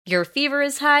Your fever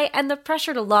is high and the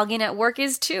pressure to log in at work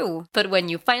is too. But when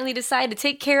you finally decide to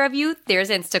take care of you, there's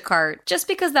Instacart. Just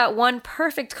because that one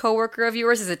perfect coworker of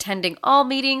yours is attending all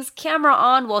meetings, camera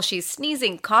on while she's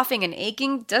sneezing, coughing, and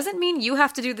aching, doesn't mean you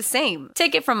have to do the same.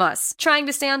 Take it from us. Trying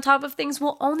to stay on top of things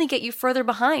will only get you further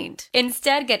behind.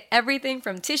 Instead, get everything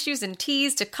from tissues and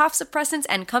teas to cough suppressants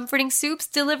and comforting soups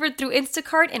delivered through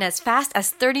Instacart in as fast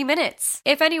as 30 minutes.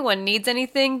 If anyone needs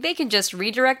anything, they can just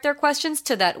redirect their questions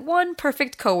to that one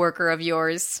perfect coworker of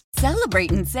yours. Celebrate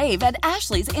and save at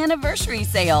Ashley's Anniversary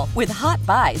Sale. With Hot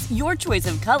Buys, your choice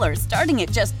of colors starting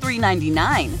at just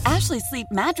 $3.99. Ashley Sleep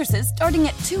mattresses starting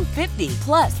at $2.50.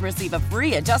 Plus, receive a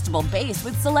free adjustable base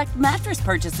with select mattress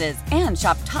purchases. And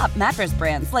shop top mattress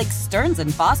brands like Stearns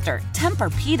 & Foster,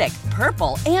 Tempur-Pedic,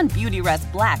 Purple, and Beautyrest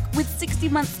Black with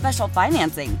 60-month special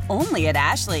financing. Only at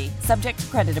Ashley. Subject to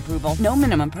credit approval. No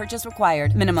minimum purchase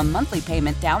required. Minimum monthly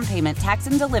payment, down payment, tax,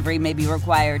 and delivery may be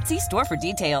required. See store for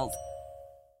details.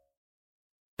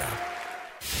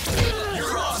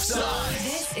 You're offside.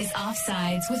 This is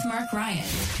Offsides with Mark Ryan.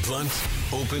 Blunt,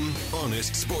 open,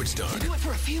 honest sports talk. You do it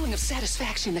for a feeling of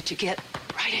satisfaction that you get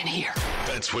right in here.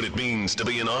 That's what it means to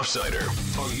be an offsider.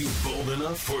 Are you bold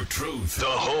enough for truth? The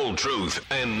whole truth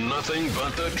and nothing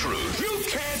but the truth. You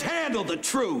can't handle the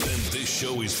truth. And this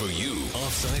show is for you.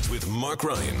 Offsides with Mark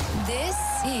Ryan. This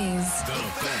is The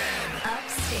Fan.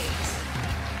 Upstate.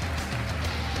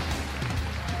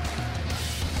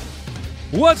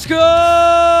 What's good,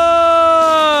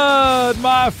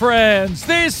 my friends?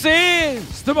 This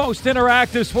is the most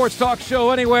interactive sports talk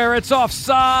show anywhere. It's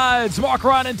Offsides. Mark,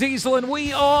 Ryan, and Diesel, and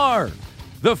we are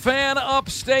the Fan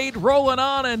Upstate, rolling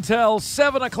on until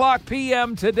 7 o'clock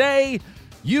p.m. today.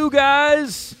 You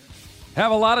guys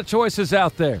have a lot of choices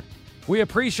out there. We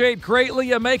appreciate greatly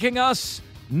you making us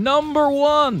number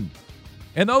one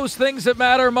in those things that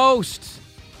matter most.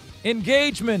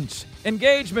 Engagement,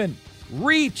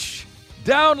 reach,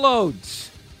 downloads.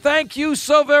 Thank you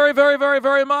so very, very, very,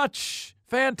 very much.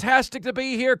 Fantastic to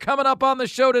be here. Coming up on the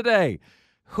show today,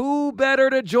 who better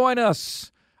to join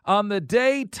us on the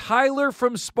day Tyler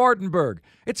from Spartanburg?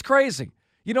 It's crazy.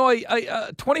 You know,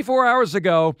 24 hours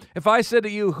ago, if I said to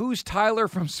you, who's Tyler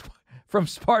from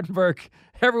Spartanburg,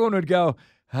 everyone would go,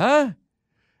 huh?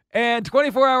 And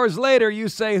 24 hours later, you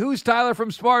say, who's Tyler from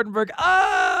Spartanburg?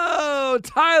 Oh,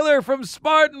 Tyler from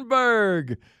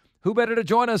Spartanburg. Who better to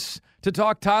join us to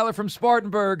talk Tyler from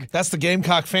Spartanburg? That's the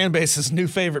Gamecock fan base's new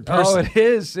favorite person. Oh, it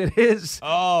is. It is.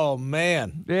 Oh,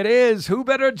 man. It is. Who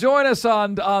better join us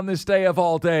on this day of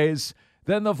all days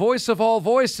than the voice of all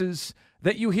voices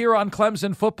that you hear on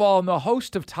Clemson football and the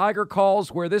host of Tiger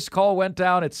Calls, where this call went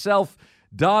down itself,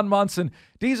 Don Munson.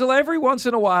 Diesel, every once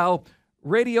in a while,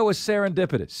 radio is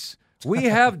serendipitous. We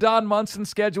have Don Munson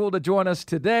scheduled to join us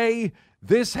today.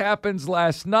 This happens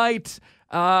last night.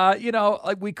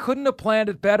 We couldn't have planned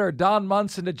it better. Don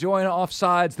Munson to join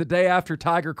Offsides the day after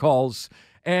Tiger Calls.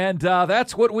 And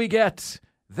that's what we get.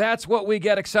 That's what we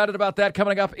get. Excited about that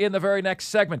coming up in the very next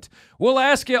segment. We'll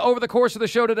ask you over the course of the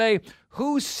show today,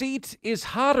 whose seat is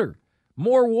hotter,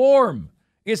 more warm?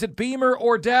 Is it Beamer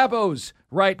or Dabo's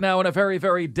right now in a very,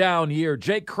 very down year?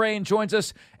 Jake Crane joins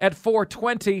us at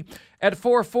 4:20. At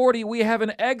 4:40, we have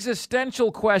an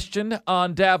existential question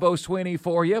on Dabo Swinney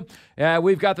for you.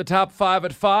 We've got the top 5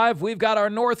 at 5. We've got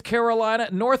our North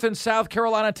and South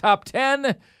Carolina top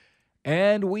 10.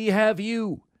 And we have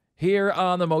you here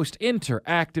on the most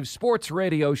interactive sports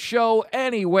radio show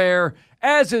anywhere.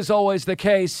 As is always the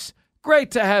case,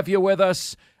 great to have you with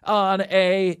us on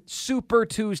a Super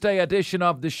Tuesday edition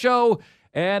of the show.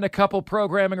 And a couple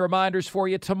programming reminders for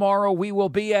you. Tomorrow we will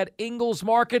be at Ingles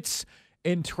Markets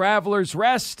in Travelers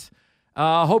Rest.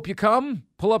 Hope you come,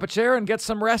 pull up a chair, and get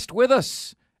some rest with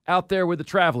us out there with the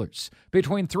Travelers.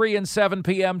 Between 3 and 7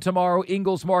 p.m. tomorrow,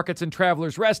 Ingles Markets and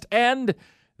Travelers Rest. And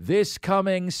this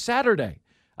coming Saturday,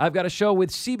 I've got a show with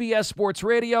CBS Sports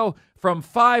Radio from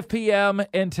 5 p.m.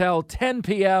 until 10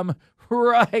 p.m.,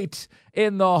 right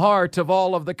in the heart of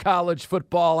all of the college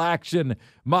football action,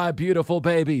 my beautiful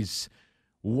babies.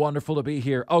 Wonderful to be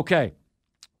here. Okay,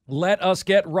 let us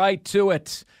get right to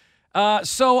it.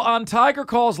 So on Tiger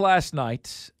Calls last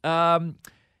night, I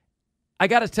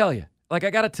got to tell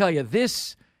you,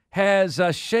 this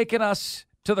has shaken us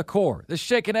to the core. This is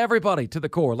shaking everybody to the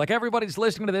core. Like, everybody's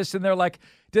listening to this and they're like,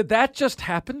 did that just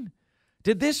happen?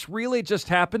 Did this really just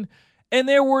happen? And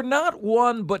there were not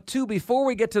one but two, before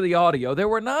we get to the audio, there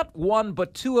were not one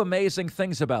but two amazing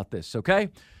things about this, okay?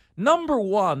 Number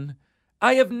one,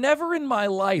 I have never in my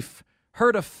life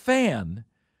heard a fan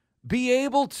be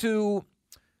able to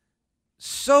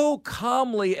so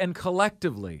calmly and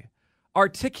collectively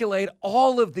articulate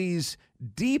all of these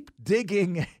deep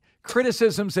digging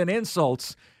criticisms and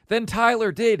insults than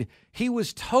Tyler did. He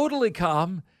was totally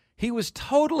calm. He was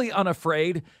totally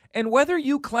unafraid. And whether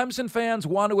you Clemson fans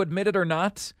want to admit it or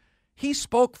not, he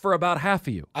spoke for about half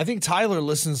of you. I think Tyler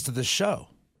listens to this show.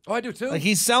 Oh, I do too. Like,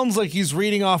 he sounds like he's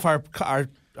reading off our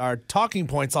talking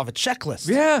points off a checklist.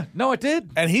 Yeah, no, it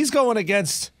did. And he's going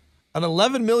against an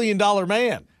 $11 million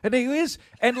man. And he is.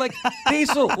 And like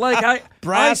Diesel, like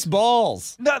brass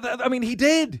balls. No, I mean, he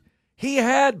did. He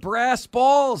had brass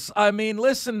balls. I mean,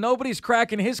 listen, nobody's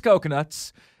cracking his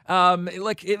coconuts.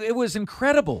 It was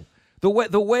incredible.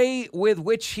 The way with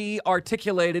which he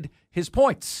articulated his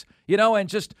points, and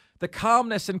just the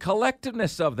calmness and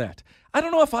collectiveness of that. I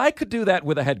don't know if I could do that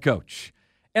with a head coach.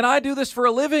 And I do this for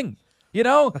a living,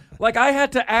 Like, I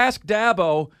had to ask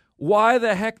Dabo why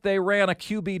the heck they ran a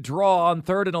QB draw on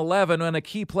 3rd and 11 on a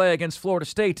key play against Florida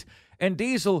State. And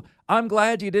Diesel, I'm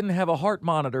glad you didn't have a heart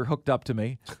monitor hooked up to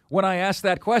me when I asked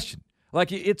that question.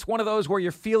 Like, it's one of those where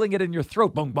you're feeling it in your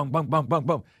throat. Boom, boom, boom, boom, boom,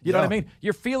 boom. You know what I mean?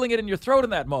 You're feeling it in your throat in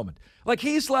that moment.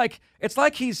 It's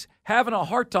like he's having a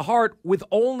heart-to-heart with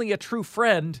only a true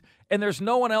friend, and there's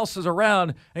no one else is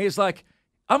around. And he's like,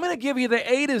 I'm going to give you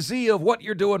the A to Z of what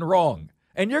you're doing wrong.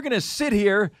 And you're going to sit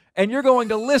here, and you're going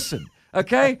to listen.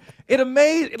 Okay? It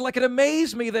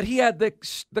amazed me that he had the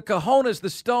cojones, the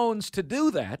stones to do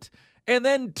that, and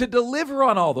then to deliver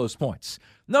on all those points.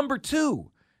 Number two,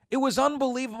 it was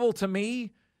unbelievable to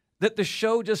me that the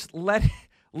show just let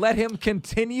him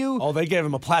continue. Oh, they gave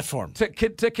him a platform.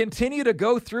 To continue to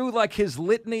go through like his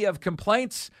litany of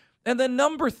complaints. And then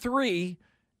number three,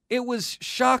 it was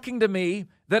shocking to me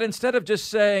that instead of just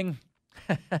saying,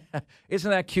 isn't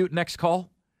that cute, next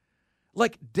call?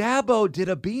 Like, Dabo did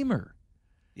a beamer.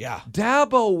 Yeah.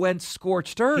 Dabo went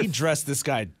scorched earth. He dressed this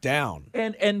guy down.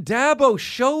 And Dabo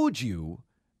showed you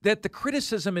that the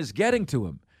criticism is getting to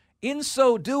him. In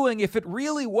so doing, if it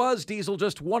really was, Diesel,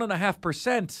 just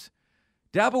 1.5%,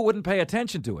 Dabo wouldn't pay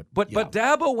attention to it. But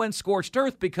Dabo went scorched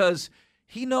earth because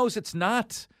he knows it's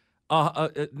not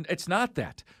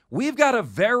that. We've got a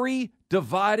very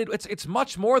divided, it's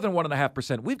much more than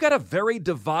 1.5%. We've got a very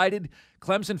divided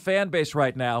Clemson fan base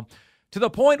right now, to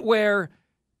the point where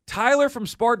Tyler from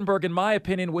Spartanburg, in my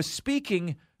opinion, was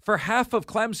speaking for half of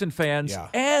Clemson fans. Yeah.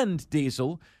 And,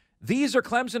 Diesel, these are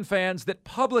Clemson fans that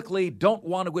publicly don't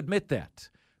want to admit that.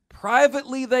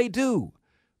 Privately, they do.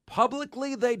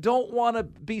 Publicly, they don't want to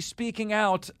be speaking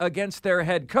out against their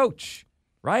head coach,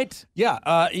 right? Yeah,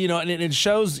 and it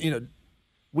shows,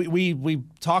 we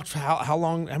talked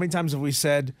how many times have we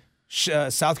said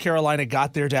South Carolina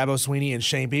got their Dabo Swinney and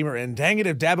Shane Beamer, and dang it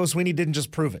if Dabo Swinney didn't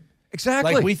just prove it.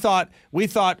 Exactly. Like, we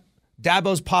thought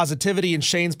Dabo's positivity and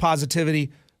Shane's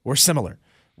positivity were similar.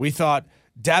 We thought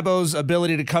Dabo's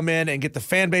ability to come in and get the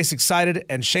fan base excited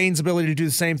and Shane's ability to do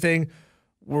the same thing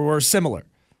were similar.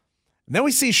 And then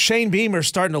we see Shane Beamer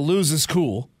starting to lose his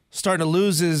cool, starting to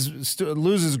lose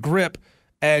his grip,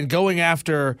 and going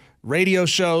after radio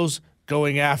shows,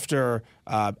 going after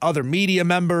other media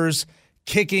members,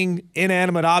 kicking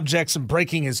inanimate objects and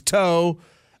breaking his toe,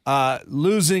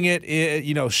 losing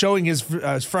it, showing his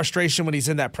frustration when he's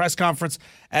in that press conference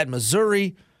at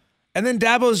Missouri. And then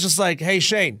Dabo's just like, hey,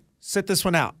 Shane, sit this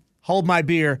one out. Hold my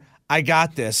beer. I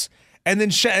got this. And then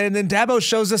Dabo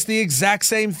shows us the exact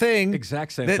same thing.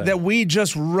 That we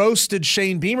just roasted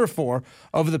Shane Beamer for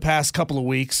over the past couple of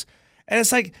weeks. And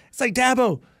it's like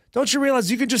Dabo, don't you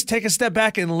realize you can just take a step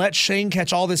back and let Shane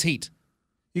catch all this heat?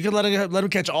 You can let him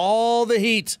catch all the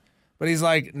heat. But he's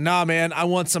like, nah, man, I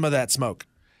want some of that smoke.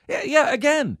 Yeah,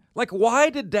 again, like, why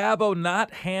did Dabo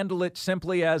not handle it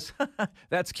simply as,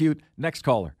 that's cute, next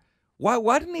caller?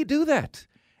 Why didn't he do that?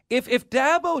 If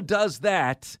Dabo does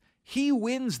that, he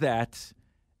wins that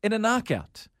in a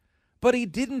knockout. But he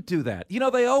didn't do that.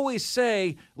 They always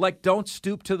say, like, don't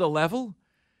stoop to the level.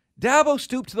 Dabo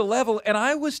stooped to the level, and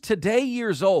I was today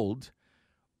years old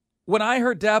when I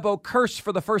heard Dabo curse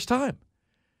for the first time.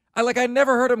 I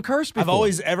never heard him curse before. I've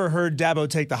always ever heard Dabo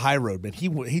take the high road, but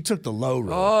he took the low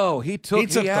road. Oh, he took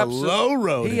the low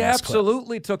road. He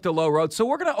absolutely took the low road. So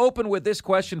we're going to open with this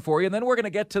question for you, and then we're going to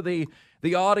get to the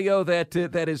audio that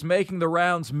is making the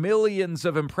rounds, millions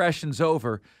of impressions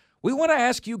over. We want to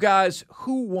ask you guys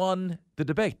who won the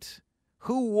debate,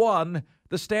 who won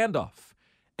the standoff.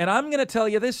 And I'm going to tell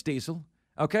you this, Diesel.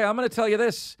 Okay, I'm going to tell you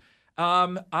this.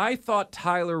 I thought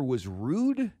Tyler was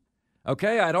rude.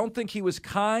 Okay, I don't think he was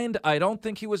kind. I don't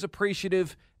think he was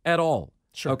appreciative at all.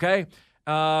 Sure. Okay,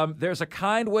 there's a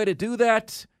kind way to do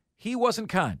that. He wasn't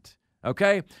kind.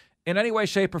 Okay, in any way,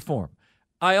 shape, or form.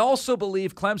 I also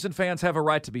believe Clemson fans have a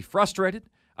right to be frustrated.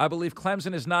 I believe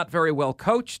Clemson is not very well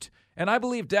coached, and I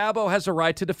believe Dabo has a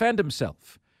right to defend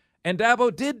himself. And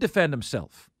Dabo did defend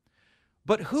himself.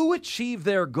 But who achieved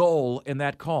their goal in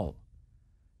that call?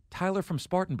 Tyler from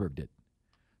Spartanburg did.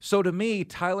 So to me,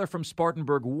 Tyler from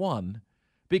Spartanburg won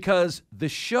because the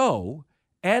show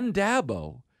and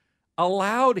Dabo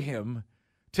allowed him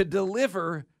to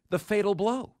deliver the fatal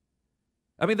blow.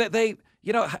 I mean,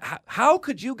 how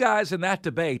could you guys in that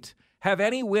debate have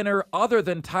any winner other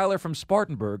than Tyler from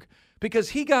Spartanburg? Because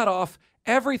he got off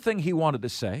everything he wanted to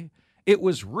say. It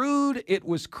was rude, it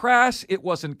was crass, it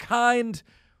wasn't kind,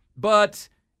 but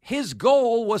his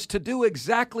goal was to do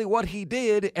exactly what he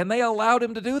did, and they allowed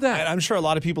him to do that. And I'm sure a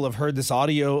lot of people have heard this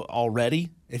audio already.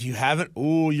 If you haven't,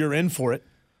 you're in for it.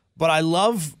 But I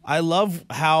love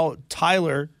how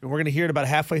Tyler, and we're going to hear it about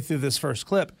halfway through this first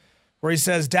clip, where he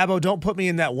says, Dabo, don't put me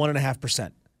in that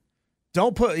 1.5%.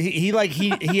 Don't put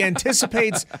he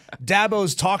anticipates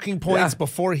Dabo's talking points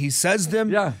before he says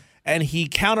them. Yeah. And he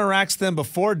counteracts them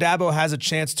before Dabo has a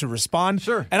chance to respond.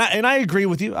 Sure. And I agree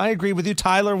with you. I agree with you.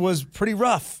 Tyler was pretty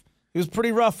rough. He was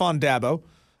pretty rough on Dabo.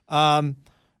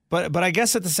 But I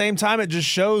guess at the same time, it just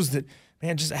shows that,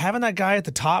 man, just having that guy at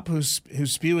the top who's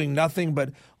spewing nothing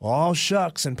but all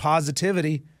shucks and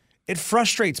positivity, it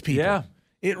frustrates people. Yeah.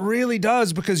 It really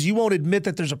does, because you won't admit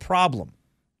that there's a problem.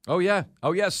 Oh, yeah.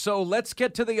 So let's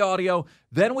get to the audio.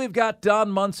 Then we've got Don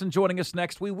Munson joining us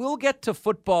next. We will get to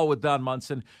football with Don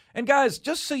Munson. And, guys,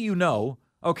 just so you know,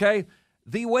 okay,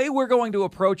 the way we're going to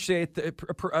approach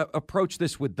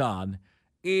this with Don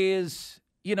is,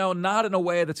 not in a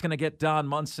way that's going to get Don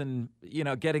Munson,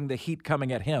 getting the heat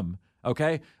coming at him,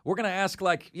 okay? We're going to ask,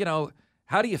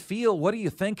 how do you feel? What are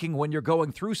you thinking when you're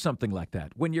going through something like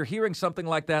that? When you're hearing something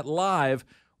like that live,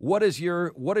 what is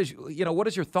your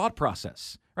thought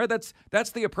process? Right?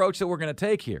 That's the approach that we're going to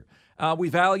take here. We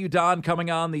value Don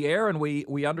coming on the air, and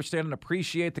we understand and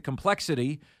appreciate the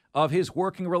complexity of his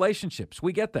working relationships.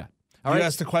 We get that. All right? You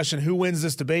asked the question, who wins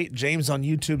this debate? James on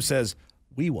YouTube says,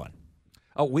 we won.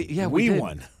 Oh, we did.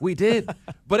 Won. We did.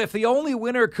 But if the only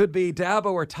winner could be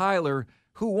Dabo or Tyler,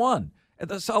 who won?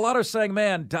 And a lot are saying,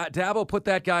 man, Dabo put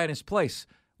that guy in his place.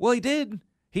 Well, he did.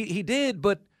 He did,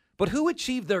 but who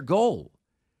achieved their goal?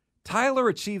 Tyler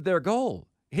achieved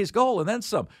his goal, and then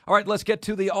some. All right, let's get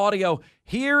to the audio.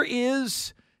 Here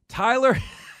is Tyler.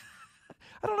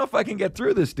 I don't know if I can get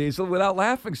through this, Diesel, without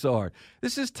laughing so hard.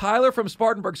 This is Tyler from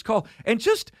Spartanburg's call. And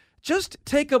just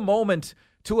take a moment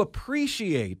to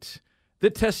appreciate the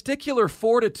testicular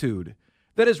fortitude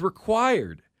that is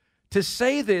required to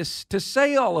say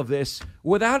all of this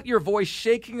without your voice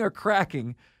shaking or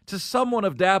cracking to someone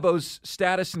of Dabo's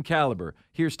status and caliber.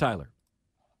 Here's Tyler.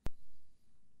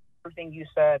 Everything you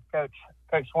said, Coach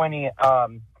Swinney,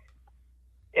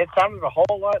 it sounded a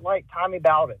whole lot like Tommy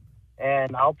Bowden.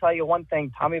 And I'll tell you one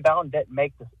thing, Tommy Bowden didn't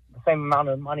make the same amount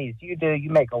of money as you do. You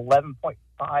make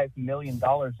 $11.5 million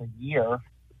a year.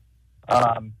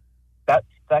 That's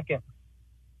second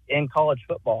in college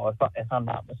football, if I'm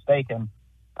not mistaken.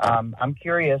 I'm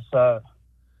curious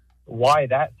why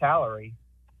that salary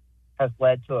has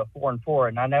led to a 4-4.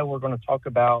 And I know we're going to talk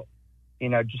about,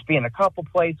 just being a couple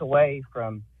plays away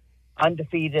from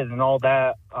undefeated and all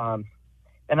that.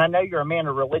 And I know you're a man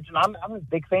of religion. I'm a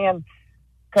big fan,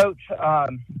 Coach.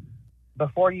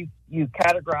 Before you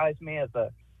categorize me as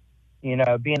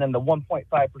being in the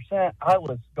 1.5%, I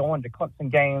was going to Clemson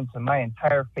games, and my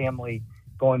entire family,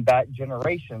 going back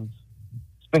generations,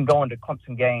 has been going to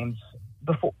Clemson games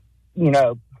before,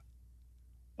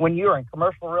 when you were in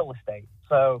commercial real estate.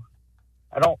 So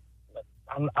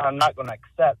I'm not going to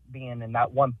accept being in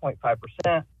that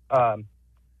 1.5%.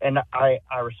 And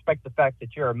I respect the fact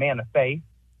that you're a man of faith.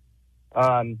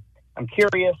 I'm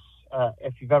curious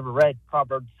if you've ever read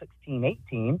Proverbs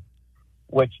 16:18,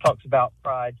 which talks about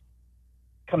pride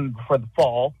coming before the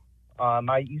fall. I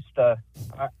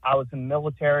was in the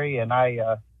military, and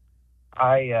I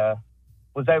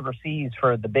was overseas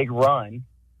for the big run.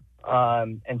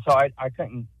 And so I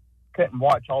couldn't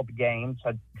watch all the games.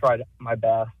 I tried my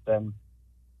best,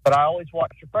 but I always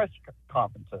watched your press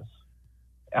conferences,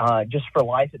 just for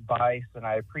life advice, and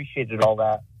I appreciated all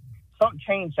that. Something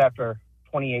changed after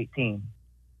 2018.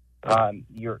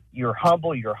 You're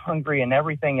humble, you're hungry, and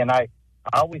everything. And I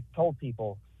always told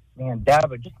people, man,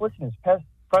 Dabo, just listen to his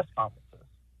press conferences.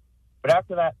 But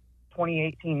after that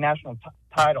 2018 national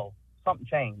title, something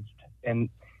changed, and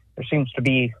there seems to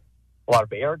be a lot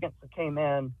of arrogance that came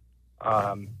in.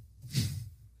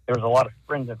 There was a lot of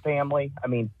friends and family. I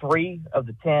mean, 3 of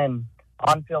the 10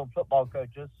 on-field football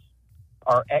coaches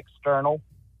are external,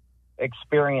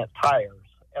 experienced hires.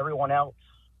 Everyone else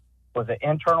was an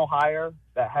internal hire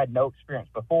that had no experience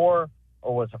before,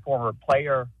 or was a former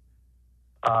player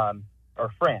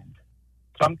or friend.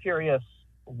 So I'm curious,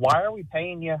 why are we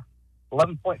paying you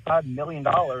 $11.5 million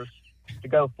to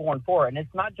go 4-4, and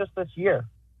it's not just this year.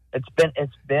 It's been,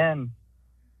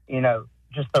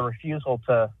 just the refusal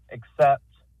to accept.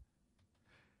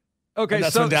 Okay, and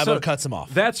that's when Dabo cuts him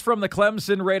off. That's from the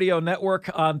Clemson Radio Network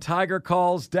on Tiger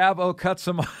Calls. Dabo cuts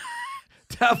him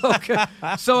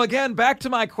off. So again, back to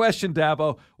my question,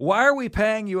 Dabo. Why are we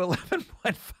paying you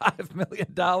 $11.5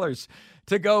 million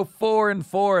to go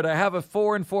 4-4, to have a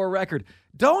 4-4 record?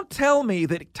 Don't tell me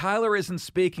that Tyler isn't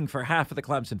speaking for half of the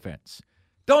Clemson fans.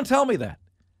 Don't tell me that.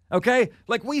 Okay?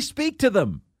 Like, we speak to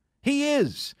them. He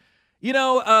is.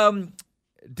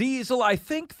 Diesel, I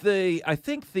think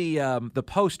the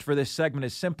post for this segment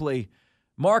is simply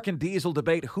Mark and Diesel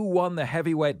debate who won the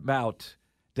heavyweight bout,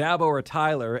 Dabo or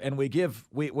Tyler, and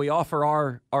we offer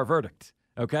our verdict.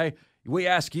 Okay? We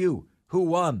ask you who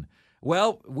won.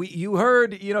 Well, you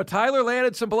heard, Tyler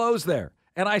landed some blows there,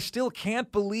 and I still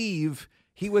can't believe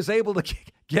he was able to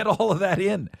get all of that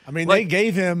in. I mean, they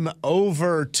gave him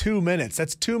over 2 minutes.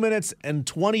 That's 2 minutes and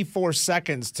 24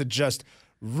 seconds to just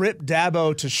rip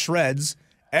Dabo to shreds.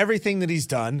 Everything that he's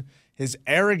done, his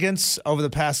arrogance over the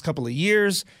past couple of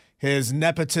years, his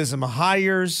nepotism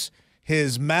hires,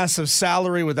 his massive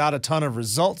salary without a ton of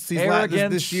results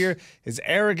this year, his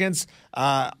arrogance,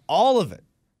 all of it,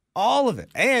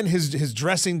 and his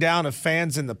dressing down of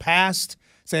fans in the past,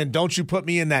 saying, don't you put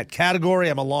me in that category.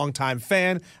 I'm a longtime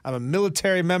fan. I'm a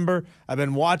military member. I've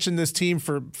been watching this team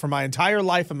for my entire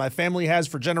life, and my family has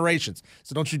for generations.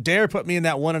 So don't you dare put me in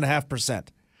that 1.5%.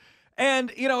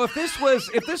 And, if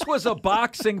this was a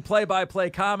boxing play-by-play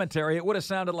commentary, it would have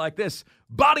sounded like this.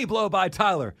 Body blow by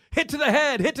Tyler. Hit to the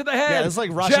head. Yeah, it's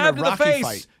like rushing jab a to Rocky the face.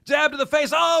 fight. Jab to the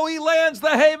face. Oh, he lands the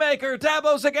haymaker.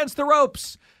 Dabo's against the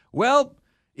ropes. Well,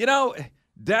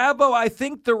 Dabo, I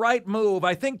think the right move.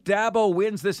 I think Dabo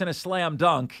wins this in a slam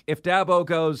dunk if Dabo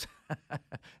goes,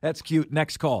 that's cute,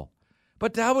 next call.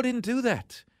 But Dabo didn't do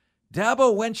that.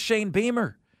 Dabo went Shane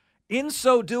Beamer. In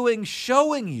so doing,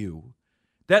 showing you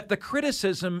that the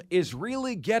criticism is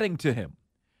really getting to him.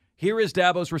 Here is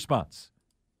Dabo's response.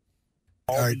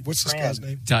 All right, what's this guy's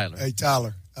name? Tyler. Hey,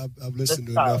 Tyler, I've listened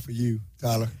to enough of you,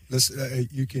 Tyler. Listen,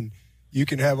 you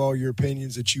can have all your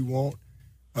opinions that you want.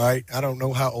 All right, I don't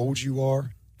know how old you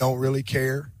are. Don't really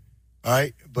care. All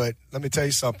right, but let me tell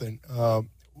you something.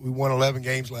 We won 11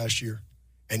 games last year,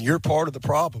 and you're part of the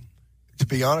problem, to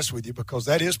be honest with you, because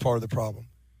that is part of the problem.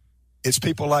 It's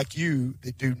people like you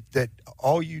that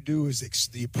all you do is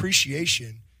the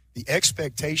appreciation, the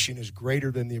expectation is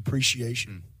greater than the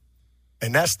appreciation.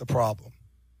 And that's the problem.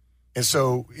 And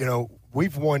so,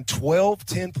 we've won 12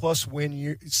 10-plus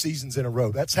win seasons in a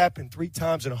row. That's happened 3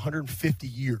 times in 150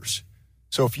 years.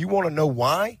 So if you want to know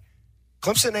why,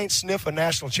 Clemson ain't sniffed a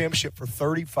national championship for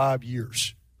 35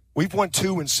 years. We've won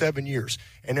 2 in 7 years.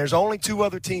 And there's only 2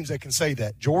 other teams that can say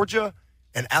that, Georgia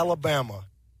and Alabama.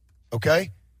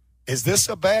 Okay? Is this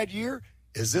a bad year?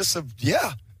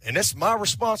 Yeah. And it's my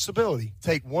responsibility.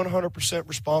 Take 100%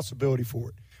 responsibility for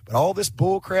it. But all this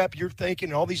bull crap you're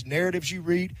thinking, all these narratives you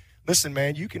read, listen,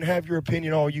 man, you can have your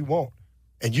opinion all you want.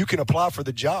 And you can apply for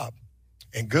the job.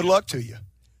 And good luck to you.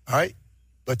 All right?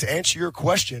 But to answer your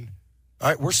question, all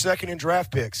right, we're second in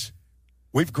draft picks.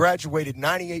 We've graduated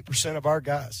 98% of our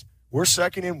guys. We're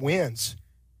second in wins.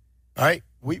 All right?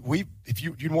 We if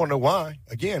you want to know why,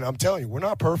 again, I'm telling you, we're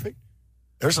not perfect.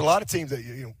 There's a lot of teams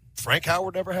that, Frank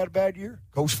Howard never had a bad year.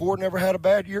 Coach Ford never had a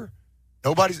bad year.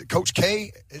 Coach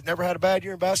K has never had a bad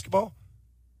year in basketball.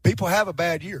 People have a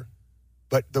bad year.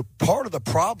 But the part of the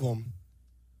problem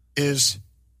is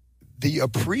the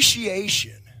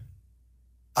appreciation.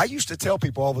 I used to tell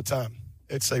people all the time,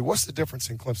 they'd say, what's the difference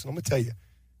in Clemson? I'm going to tell you.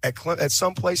 At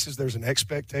some places there's an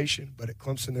expectation, but at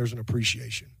Clemson there's an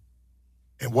appreciation.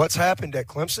 And what's happened at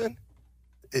Clemson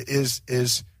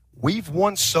is we've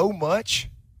won so much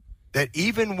that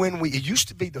even when it used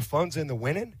to be the fun's in the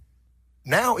winning,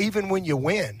 now even when you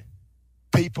win,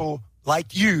 people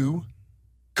like you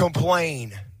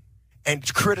complain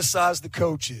and criticize the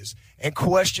coaches and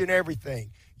question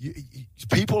everything.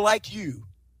 People like you,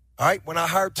 all right, when I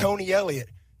hired Tony Elliott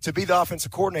to be the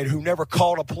offensive coordinator who never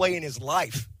called a play in his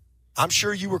life, I'm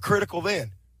sure you were critical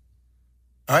then.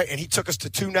 All right, and he took us to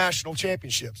 2 national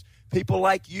championships. People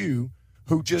like you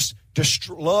who just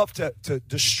love to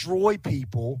destroy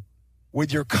people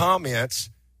with your comments,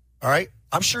 all right?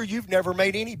 I'm sure you've never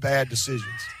made any bad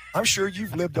decisions. I'm sure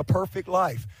you've lived a perfect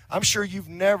life. I'm sure you've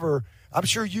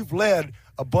led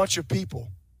a bunch of people.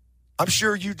 I'm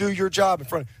sure you do your job in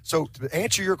front. So to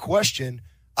answer your question,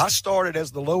 I started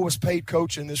as the lowest paid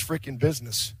coach in this freaking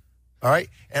business, all right?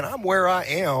 And I'm where I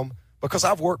am because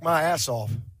I've worked my ass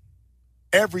off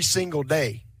every single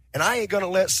day. And I ain't going to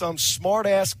let some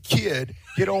smart-ass kid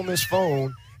get on this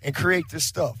phone and create this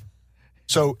stuff.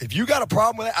 So if you got a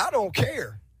problem with that, I don't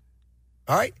care.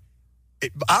 All right?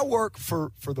 I work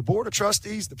for the Board of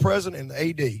Trustees, the president, and the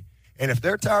AD. And if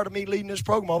they're tired of me leading this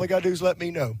program, all they got to do is let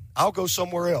me know. I'll go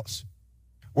somewhere else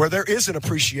where there is an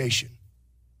appreciation.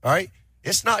 All right?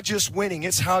 It's not just winning,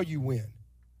 it's how you win.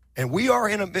 And we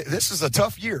are this is a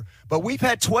tough year, but we've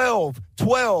had 12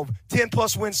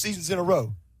 10-plus win seasons in a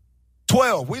row.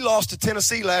 12. We lost to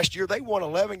Tennessee last year. They won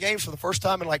 11 games for the first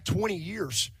time in like 20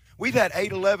 years. We've had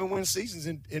 11 win seasons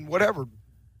in whatever,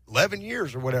 11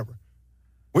 years or whatever.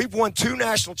 We've won 2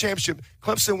 national championships.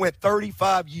 Clemson went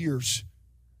 35 years.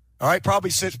 All right,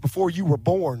 probably since before you were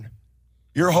born,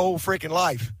 your whole freaking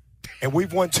life. And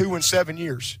we've won 2 in 7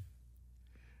 years.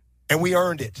 And we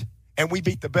earned it. And we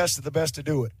beat the best of the best to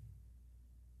do it.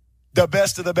 The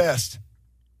best of the best.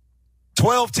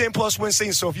 12 10-plus win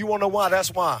seasons. So if you want to know why, that's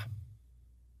why.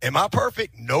 Am I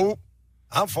perfect? Nope.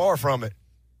 I'm far from it.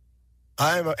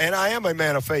 I am a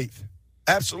man of faith.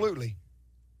 Absolutely.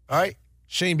 All right?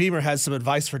 Shane Beamer has some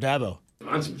advice for Dabo.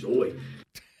 Find some joy.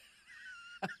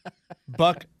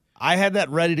 Buck, I had that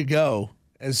ready to go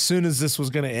as soon as this was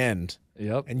going to end.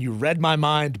 Yep. And you read my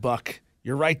mind, Buck.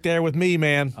 You're right there with me,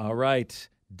 man. All right.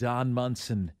 Don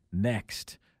Munson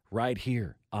next, right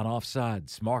here on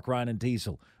Offsides. Mark, Ryan, and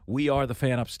Diesel. We are the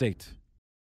Fan Upstate.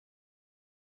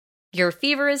 Your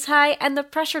fever is high and the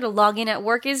pressure to log in at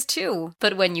work is too.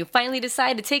 But when you finally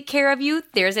decide to take care of you,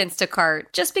 there's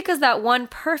Instacart. Just because that one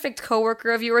perfect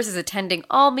coworker of yours is attending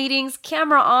all meetings,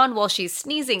 camera on while she's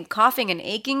sneezing, coughing, and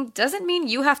aching, doesn't mean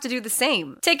you have to do the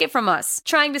same. Take it from us.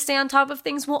 Trying to stay on top of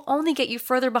things will only get you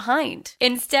further behind.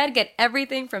 Instead, get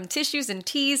everything from tissues and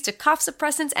teas to cough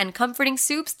suppressants and comforting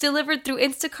soups delivered through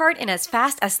Instacart in as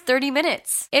fast as 30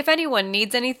 minutes. If anyone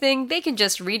needs anything, they can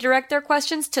just redirect their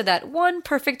questions to that one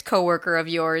perfect coworker of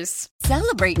yours.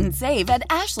 Celebrate and save at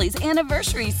Ashley's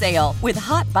Anniversary Sale. With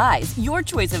Hot Buys, your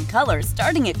choice of colors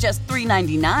starting at just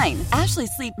 $3.99. Ashley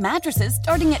Sleep mattresses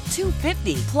starting at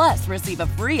 $2.50. Plus, receive a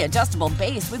free adjustable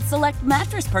base with select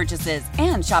mattress purchases.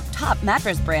 And shop top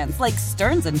mattress brands like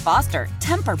Stearns & Foster,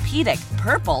 Tempur-Pedic,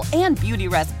 Purple, and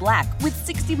Beautyrest Black with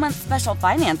 60-month special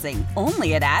financing.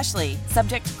 Only at Ashley.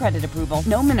 Subject to credit approval.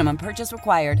 No minimum purchase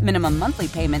required. Minimum monthly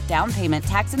payment, down payment,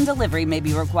 tax, and delivery may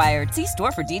be required. See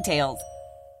store for details.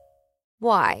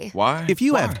 Why? Why? If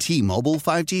you have T-Mobile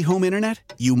 5G home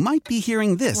internet, you might be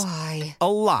hearing this Why?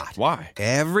 a lot. Why?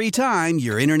 Every time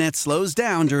your internet slows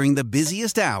down during the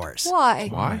busiest hours. Why?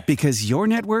 Why? Because your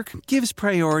network gives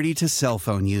priority to cell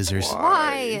phone users.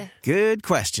 Why? Good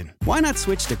question. Why not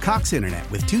switch to Cox Internet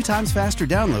with 2 times faster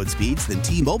download speeds than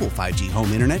T-Mobile 5G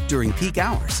home internet during peak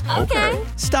hours? Okay.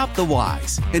 Stop the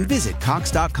whys and visit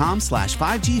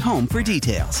cox.com/5G home for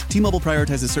details. T-Mobile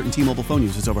prioritizes certain T-Mobile phone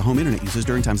users over home internet users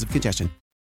during times of congestion.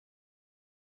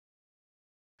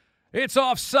 It's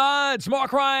Offsides,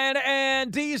 Mark, Ryan,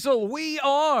 and Diesel. We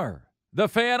are the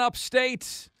Fan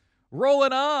Upstate,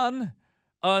 rolling on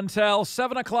until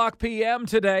 7 o'clock p.m.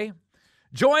 today.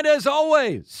 Joined as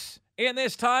always in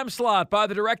this time slot by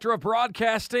the Director of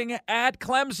Broadcasting at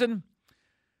Clemson,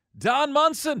 Don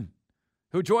Munson,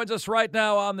 who joins us right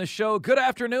now on the show. Good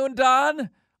afternoon,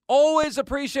 Don. Always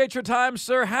appreciate your time,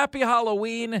 sir. Happy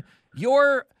Halloween.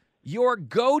 Your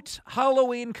GOAT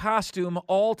Halloween costume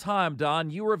all time,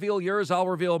 Don. You reveal yours, I'll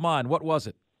reveal mine. What was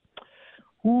it?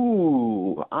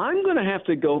 Ooh, I'm going to have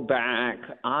to go back.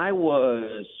 I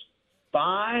was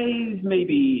 5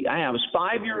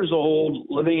 years old,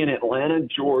 living in Atlanta,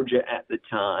 Georgia at the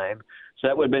time. So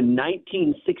that would have been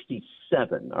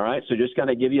 1967. All right. So just kind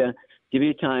of give you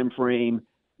a time frame.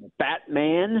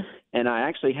 Batman, and I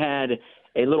actually had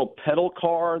a little pedal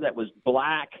car that was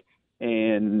black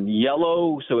and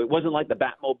yellow, so it wasn't like the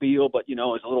Batmobile, but, as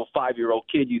a little 5-year-old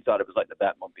kid, you thought it was like the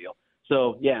Batmobile.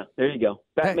 So, yeah, there you go.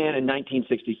 Batman in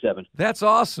 1967. That's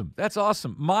awesome. That's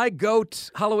awesome. My GOAT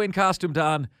Halloween costume,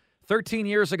 Don, 13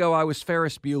 years ago, I was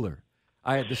Ferris Bueller.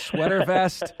 I had the sweater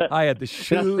vest. I had the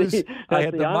shoes. I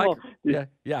had the mic.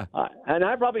 Yeah. And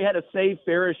I probably had a Save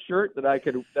Ferris shirt that I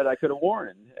could have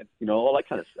worn, and all that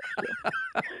kind of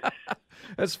stuff.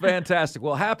 That's fantastic.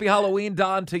 Well, happy Halloween,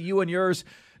 Don, to you and yours.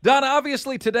 Don,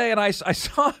 obviously today, and I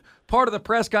saw part of the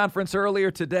press conference earlier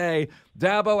today,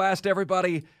 Dabo asked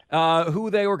everybody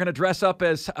who they were going to dress up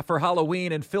as for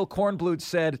Halloween, and Phil Kornblut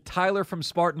said Tyler from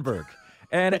Spartanburg.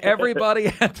 And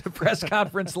everybody at the press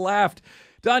conference laughed.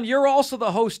 Don, you're also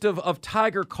the host of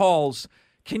Tiger Calls.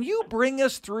 Can you bring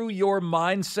us through your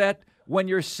mindset when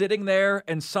you're sitting there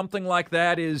and something like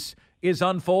that is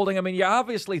unfolding? I mean, you're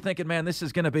obviously thinking, man, this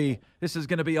is going to be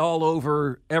all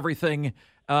over everything.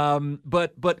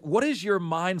 But what is your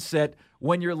mindset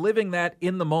when you're living that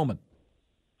in the moment?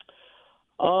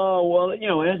 Oh, well,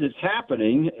 as it's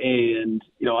happening, and,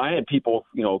 I had people,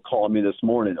 calling me this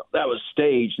morning, that was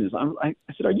staged. And I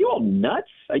said, are you all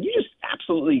nuts? Are you just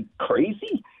absolutely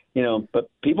crazy? But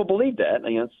people believe that.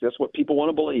 That's what people want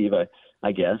to believe,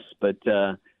 I guess. But,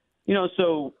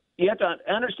 so you have to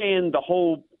understand the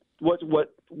whole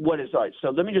what is right.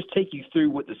 So let me just take you through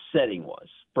what the setting was,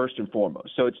 first and foremost.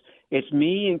 So it's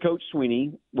me and Coach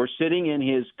Sweeney. We're sitting in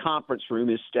his conference room,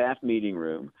 his staff meeting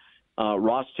room.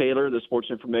 Ross Taylor, the sports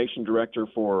information director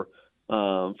for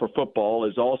football,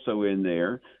 is also in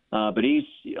there. But he's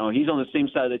on the same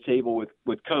side of the table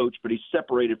with Coach, but he's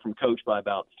separated from Coach by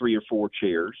about 3 or 4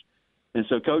 chairs. And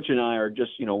so Coach and I are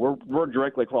just, we're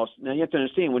directly across. Now you have to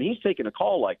understand, when he's taking a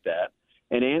call like that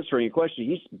and answering a question,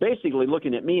 he's basically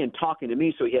looking at me and talking to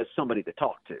me so he has somebody to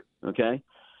talk to. Okay.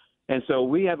 And so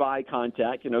we have eye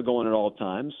contact, going at all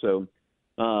times. So,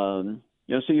 so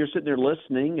you're sitting there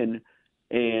listening and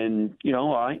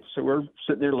all right, so we're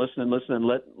sitting there listening,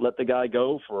 let the guy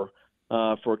go for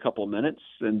a couple of minutes.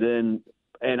 And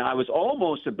I was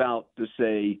almost about to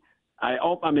say,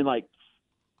 like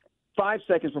 5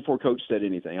 seconds before Coach said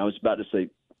anything, I was about to say,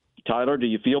 Tyler, do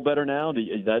you feel better now?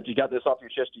 You got this off your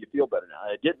chest? Do you feel better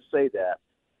now? I didn't say that.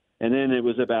 And then it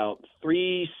was about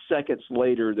 3 seconds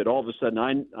later that all of a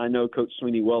sudden I know Coach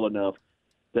Sweeney well enough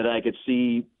that I could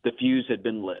see the fuse had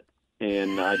been lit.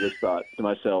 And I just thought to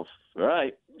myself, all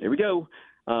right, here we go.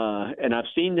 And I've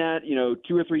seen that,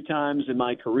 2 or 3 times in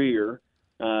my career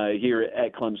here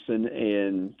at Clemson.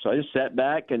 And so I just sat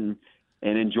back and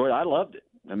enjoyed it. I loved it.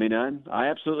 I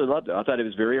absolutely loved it. I thought it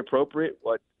was very appropriate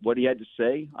what he had to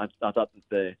say. I thought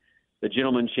that the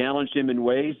gentleman challenged him in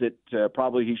ways that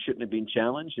probably he shouldn't have been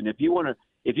challenged. And if you want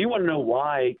to know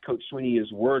why Coach Sweeney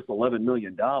is worth $11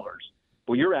 million,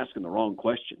 well, you're asking the wrong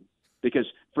question. Because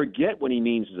forget what he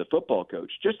means as a football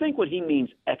coach. Just think what he means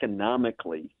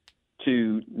economically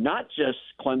to not just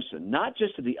Clemson, not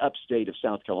just to the upstate of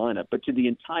South Carolina, but to the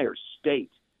entire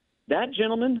state. That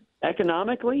gentleman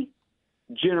economically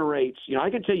generates,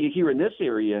 I can tell you here in this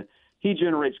area, he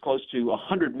generates close to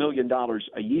 $100 million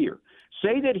a year.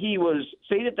 Say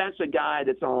that that's a guy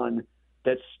that's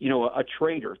a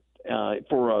trader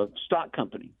for a stock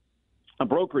company, a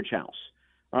brokerage house.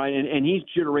 All right, and he's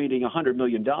generating $100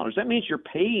 million. That means you're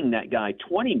paying that guy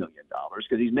 $20 million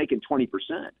because he's making 20%.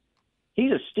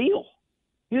 He's a steal.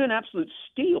 He's an absolute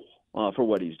steal for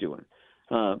what he's doing.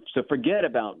 So forget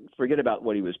about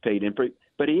what he was paid in.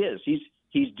 But he is.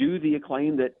 He's due the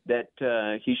acclaim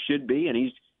that he should be, and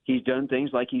he's done things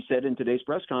like he said in today's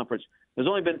press conference. There's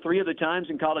only been 3 other times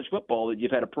in college football that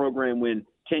you've had a program win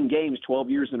 10 games 12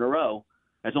 years in a row.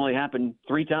 That's only happened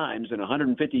 3 times in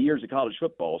 150 years of college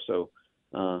football. So.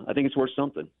 I think it's worth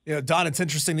something. Don, it's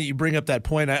interesting that you bring up that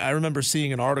point. I remember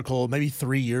seeing an article maybe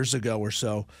 3 years ago or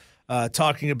so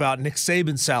talking about Nick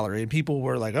Saban's salary, and people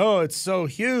were like, oh, it's so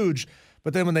huge.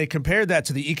 But then when they compared that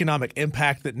to the economic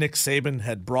impact that Nick Saban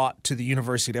had brought to the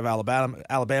University of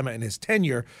Alabama in his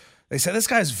tenure, they said this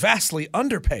guy's vastly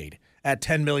underpaid at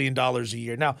 $10 million a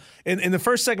year. Now, in the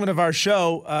first segment of our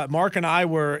show, Mark and I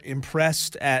were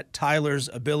impressed at Tyler's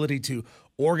ability to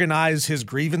organize his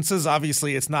grievances.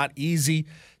 Obviously, it's not easy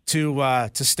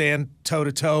to stand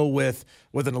toe-to-toe with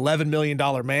an $11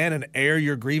 million man and air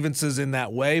your grievances in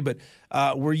that way. But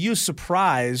were you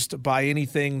surprised by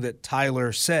anything that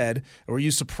Tyler said? Or were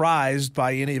you surprised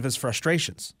by any of his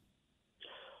frustrations?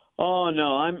 Oh,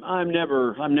 no, I'm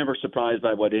never surprised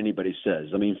by what anybody says.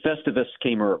 Festivus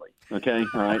came early. Okay,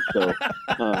 all right.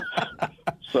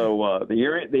 So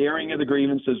the airing of the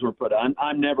grievances were put on.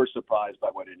 I'm never surprised by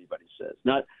what anybody says.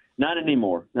 Not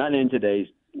anymore. Not in today's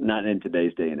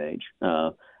day and age.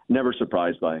 Never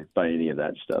surprised by any of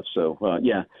that stuff. So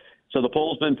yeah. So the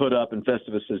poll's been put up, and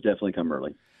Festivus has definitely come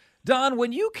early. Don,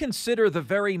 when you consider the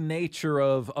very nature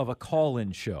of a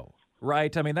call-in show,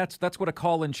 right? That's what a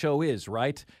call-in show is,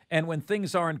 right? And when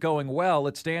things aren't going well,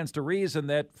 it stands to reason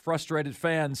that frustrated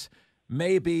fans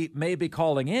may be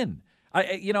calling in.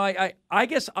 I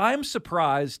guess I'm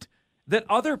surprised that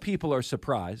other people are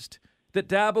surprised that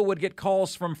Dabo would get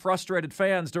calls from frustrated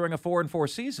fans during a 4-4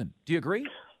 season. Do you agree?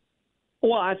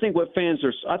 Well, I think what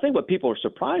people are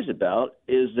surprised about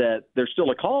is that there's still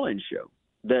a call-in show.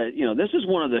 That this is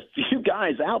one of the few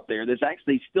guys out there that's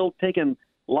actually still taking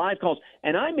live calls,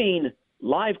 and I mean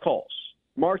live calls.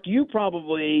 Mark, you're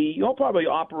probably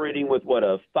operating with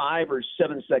a 5 or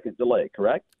 7 second delay,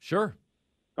 correct? Sure.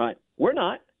 All right. We're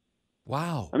not.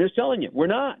 Wow. I'm just telling you, we're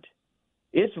not.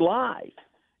 It's live.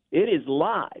 It is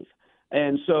live.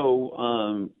 And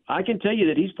so I can tell you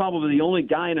that he's probably the only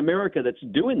guy in America that's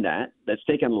doing that, that's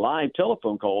taking live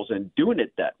telephone calls and doing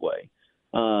it that way.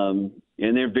 And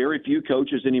there are very few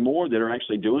coaches anymore that are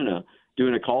actually doing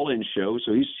doing a call-in show.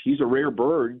 So he's a rare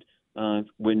bird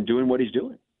when doing what he's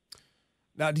doing.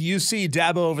 Now, do you see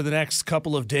Dabo over the next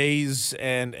couple of days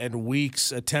and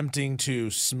weeks attempting to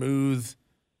smooth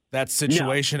that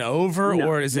situation over,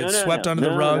 or is it swept under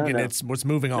the rug and it's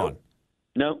moving on?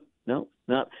 No.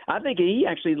 I think he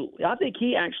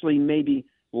actually maybe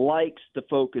likes the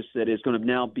focus that is going to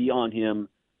now be on him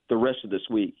the rest of this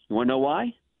week. You want to know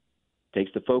why?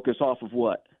 Takes the focus off of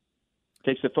what?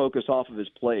 Takes the focus off of his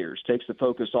players. Takes the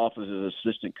focus off of his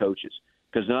assistant coaches,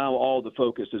 because now all the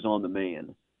focus is on the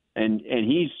man, and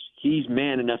he's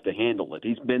man enough to handle it.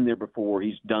 He's been there before.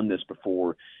 He's done this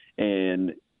before,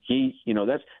 and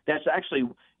that's actually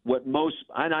what most.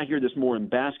 And I hear this more in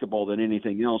basketball than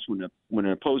anything else. When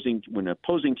an opposing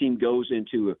team goes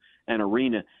into an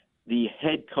arena, the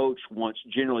head coach wants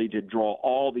generally to draw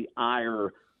all the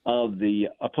ire of the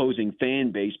opposing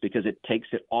fan base, because it takes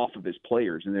it off of his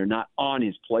players, and they're not on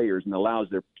his players, and allows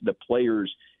the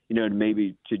players,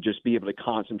 maybe to just be able to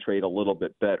concentrate a little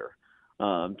bit better.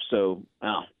 So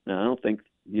I don't think,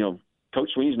 Coach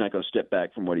Sweeney's not going to step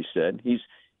back from what he said.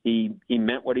 He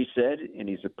meant what he said, and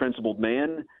he's a principled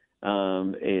man,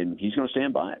 and he's going to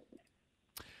stand by it.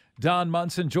 Don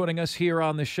Munson joining us here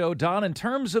on the show. Don, in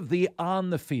terms of the on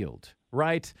the field,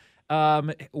 right?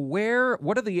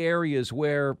 What are the areas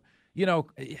where, you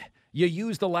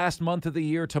use the last month of the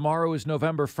year, tomorrow is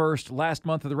November 1st, last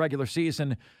month of the regular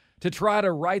season, to try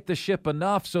to right the ship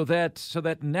enough so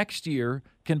that next year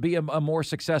can be a more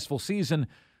successful season?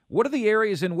 What are the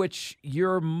areas in which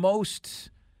you're most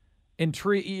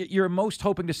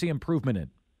hoping to see improvement in?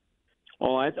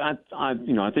 Oh, I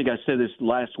think I said this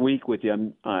last week with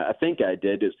you. I think I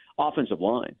did, is offensive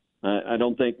line. I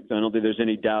don't think there's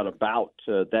any doubt about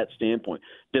that standpoint.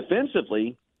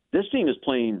 Defensively, this team is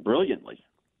playing brilliantly.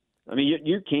 I mean,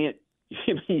 you can't.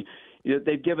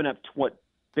 They've given up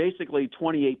basically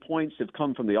 28 points have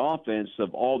come from the offense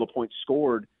of all the points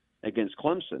scored against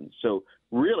Clemson. So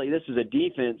really, this is a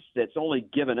defense that's only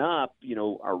given up,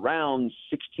 around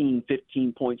 16,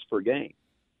 15 points per game.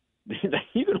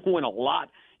 You're going to win a lot.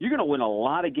 You're going to win a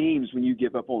lot of games when you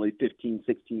give up only 15,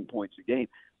 16 points a game.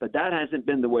 But that hasn't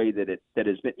been the way that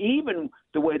has been. Even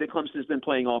the way that Clemson's been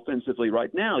playing offensively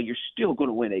right now, you're still going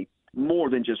to win more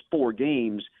than just 4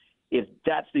 games if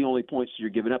that's the only points you're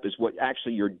giving up, is what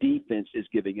actually your defense is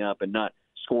giving up, and not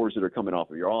scores that are coming off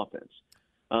of your offense.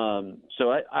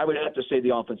 So I would have to say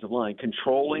the offensive line,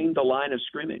 controlling the line of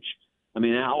scrimmage. I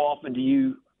mean, how often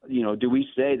do we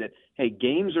say that, hey,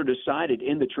 games are decided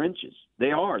in the trenches?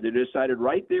 They are. They're decided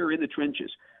right there in the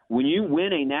trenches. When you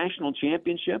win a national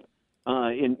championship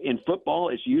in football,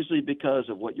 it's usually because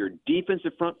of what your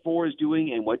defensive front four is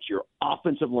doing and what your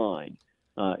offensive line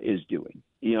is doing.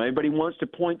 Everybody wants to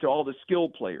point to all the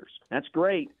skilled players. That's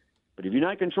great. But if you're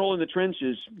not controlling the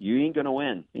trenches, you ain't going to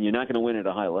win, and you're not going to win at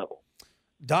a high level.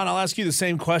 Don, I'll ask you the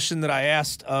same question that I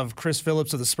asked of Chris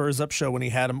Phillips of the Spurs Up Show when we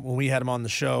had him on the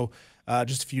show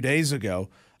just a few days ago.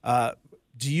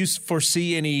 Do you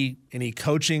foresee any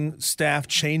coaching staff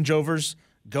changeovers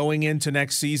going into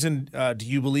next season? Do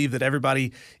you believe that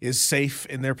everybody is safe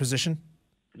in their position?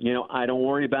 I don't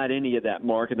worry about any of that,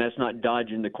 Mark, and that's not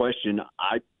dodging the question.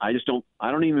 I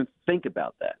don't even think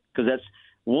about that, because that's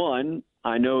one.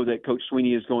 I know that Coach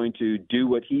Sweeney is going to do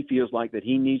what he feels like that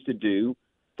he needs to do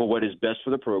for what is best for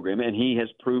the program, and he has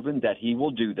proven that he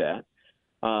will do that.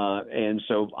 And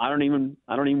so I don't even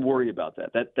worry about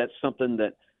that. That's something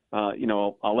that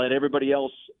I'll let everybody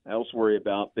else worry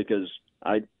about, because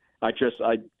I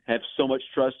have so much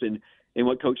trust in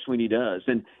what Coach Sweeney does.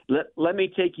 And let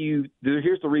me take you.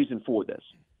 Here's the reason for this.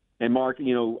 And Mark,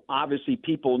 obviously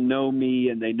people know me,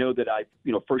 and they know that I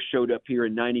first showed up here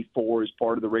in '94 as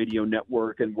part of the radio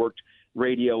network and worked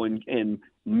radio and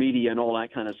media and all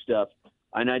that kind of stuff.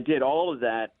 And I did all of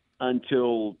that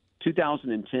until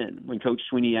 2010, when Coach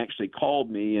Sweeney actually called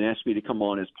me and asked me to come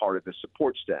on as part of his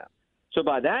support staff. So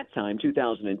by that time,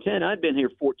 2010, I'd been here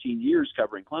 14 years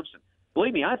covering Clemson.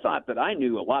 Believe me, I thought that I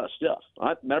knew a lot of stuff.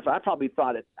 Matter of fact, I probably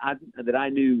thought that I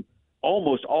knew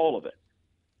almost all of it.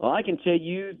 Well, I can tell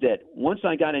you that once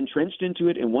I got entrenched into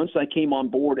it, and once I came on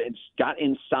board and got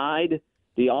inside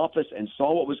the office and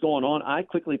saw what was going on, I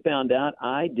quickly found out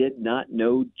I did not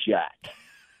know jack.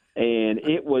 And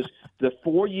it was the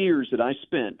 4 years that I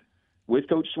spent with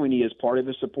Coach Sweeney as part of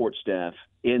his support staff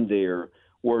in there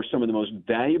were some of the most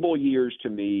valuable years to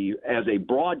me as a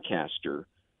broadcaster,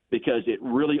 because it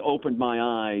really opened my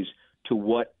eyes to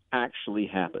what actually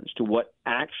happens, to what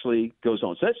actually goes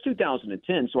on. So that's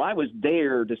 2010. So I was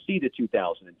there to see the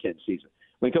 2010 season.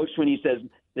 When Coach Sweeney says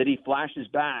that he flashes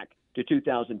back to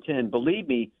 2010, believe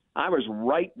me, I was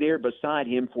right there beside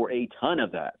him for a ton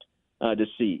of that. to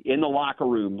see in the locker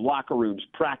rooms,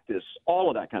 practice, all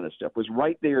of that kind of stuff was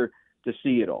right there to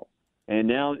see it all. And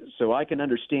now, so I can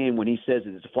understand when he says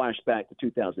it's a flashback to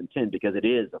 2010 because it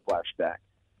is a flashback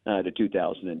to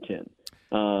 2010.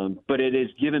 But it has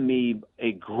given me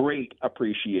a great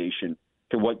appreciation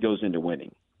to what goes into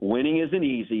winning. Winning isn't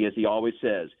easy, as he always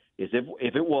says. If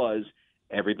it was,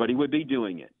 everybody would be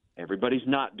doing it. Everybody's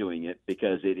not doing it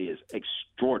because it is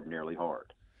extraordinarily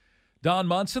hard. Don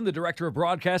Munson, the director of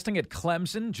broadcasting at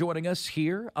Clemson, joining us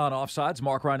here on Offsides.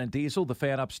 Mark, Ryan, and Diesel, the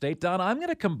fan upstate. Don, I'm going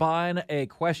to combine a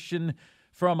question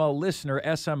from a listener,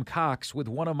 S.M. Cox, with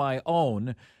one of my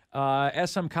own.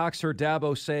 S.M. Cox heard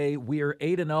Dabo say we're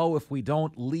 8-0 if we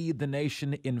don't lead the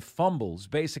nation in fumbles,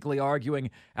 basically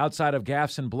arguing outside of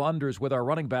gaffes and blunders with our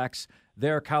running backs,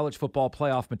 they're college football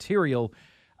playoff material.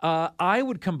 I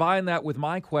would combine that with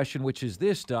my question, which is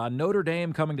this, Don. Notre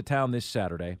Dame coming to town this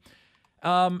Saturday.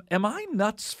 Am I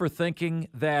nuts for thinking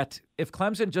that if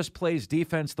Clemson just plays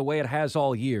defense the way it has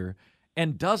all year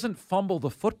and doesn't fumble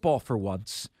the football for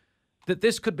once, that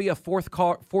this could be a fourth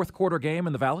quarter game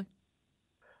in the Valley?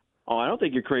 Oh, I don't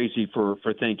think you're crazy for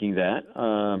thinking that.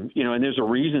 And there's a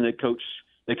reason that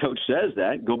the coach says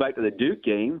that. Go back to the Duke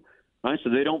game, right? So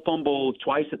they don't fumble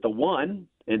twice at the one,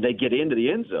 and they get into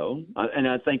the end zone. And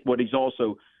I think what he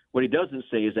doesn't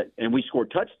say is that, and we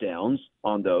scored touchdowns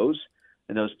on those.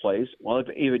 In those plays. Well, if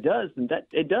it does, then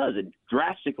it does. It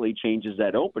drastically changes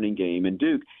that opening game in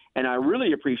Duke. And I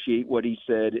really appreciate what he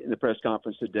said in the press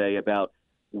conference today about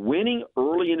winning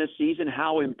early in a season,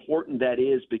 how important that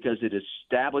is, because it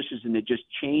establishes and it just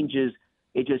changes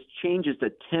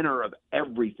the tenor of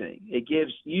everything. It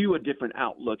gives you a different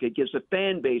outlook. It gives the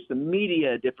fan base, the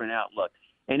media, a different outlook.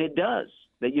 And it does.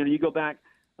 That you go back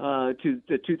to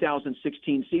the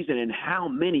 2016 season and how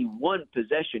many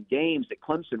one-possession games that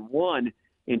Clemson won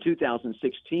in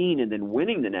 2016 and then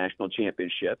winning the national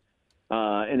championship.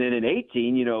 And then in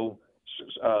 18,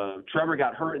 Trevor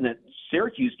got hurt in that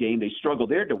Syracuse game. They struggled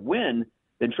there to win.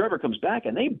 Then Trevor comes back,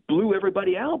 and they blew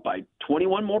everybody out by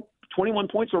 21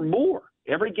 points or more.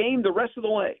 Every game the rest of the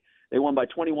way, they won by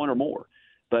 21 or more.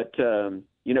 But,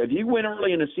 if you win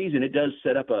early in the season, it does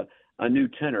set up a new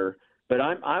tenor. But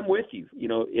I'm with you.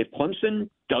 If Clemson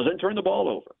doesn't turn the ball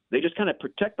over, they just kind of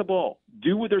protect the ball,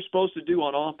 do what they're supposed to do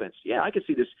on offense. Yeah, I could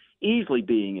see this easily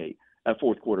being a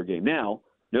fourth quarter game. Now,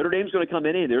 Notre Dame's going to come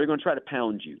in and they're going to try to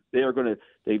pound you.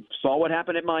 They saw what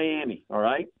happened at Miami, all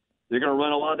right? They're going to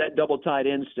run a lot of that double tight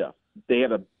end stuff. They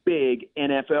have a big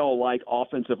NFL-like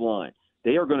offensive line.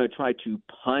 They are going to try to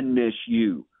punish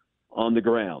you on the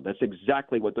ground. That's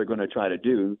exactly what they're going to try to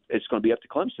do. It's going to be up to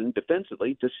Clemson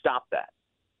defensively to stop that.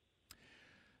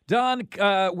 Don,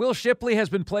 Will Shipley has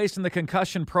been placed in the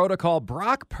concussion protocol.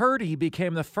 Brock Purdy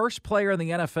became the first player in the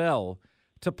NFL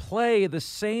to play the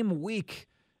same week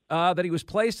that he was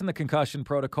placed in the concussion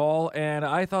protocol, and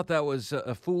I thought that was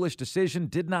a foolish decision,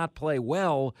 did not play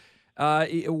well.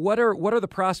 What are the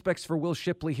prospects for Will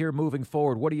Shipley here moving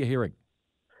forward? What are you hearing?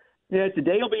 Yeah,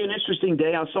 today will be an interesting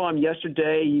day. I saw him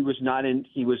yesterday. He was not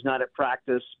at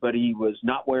practice, but he was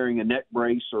not wearing a neck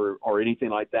brace or anything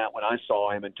like that when I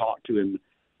saw him and talked to him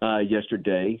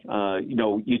yesterday.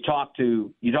 You talk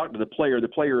to the player. The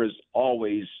player is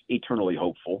always eternally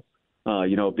hopeful,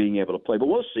 being able to play. But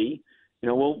we'll see.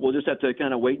 We'll just have to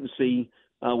kind of wait and see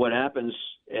what happens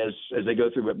as they go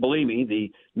through. But believe me, the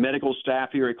medical staff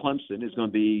here at Clemson is going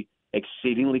to be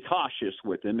exceedingly cautious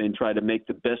with him and try to make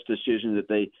the best decision that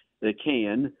they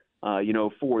can,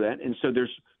 for that. And so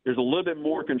there's a little bit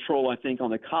more control, I think,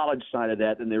 on the college side of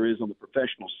that than there is on the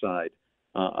professional side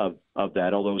of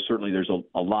that, although certainly there's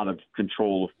a lot of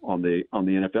control on the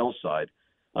NFL side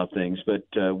of things. But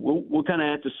we'll kind of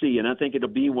have to see, and I think it'll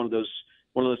be one of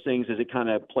those things as it kind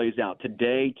of plays out.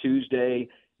 Today, Tuesday,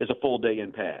 is a full day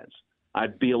in pads.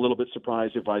 I'd be a little bit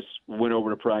surprised if I went over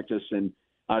to practice and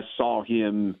I saw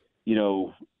him,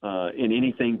 in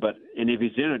anything but, and if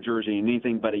he's in a jersey, in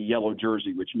anything but a yellow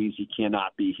jersey, which means he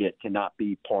cannot be hit, cannot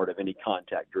be part of any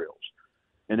contact drills.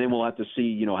 And then we'll have to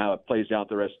see, how it plays out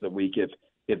the rest of the week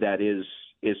if that is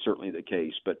certainly the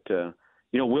case. But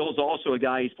Will's also a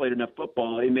guy. He's played enough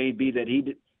football. It may be that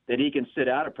he can sit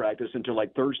out of practice until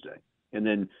like Thursday, and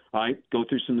then go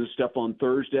through some of the stuff on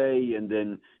Thursday, and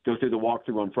then go through the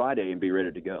walkthrough on Friday and be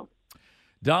ready to go.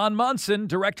 Don Munson,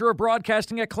 Director of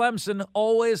Broadcasting at Clemson.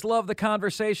 Always love the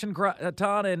conversation,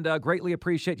 Don, and greatly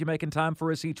appreciate you making time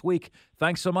for us each week.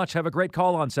 Thanks so much. Have a great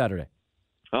call on Saturday.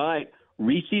 All right,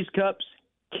 Reese's Cups,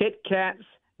 Kit Kats,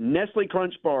 Nestle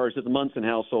Crunch Bars at the Munson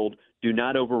household. Do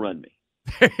not overrun me.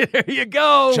 There you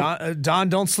go. Don,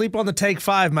 don't sleep on the Take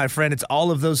 5, my friend. It's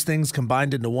all of those things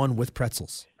combined into one with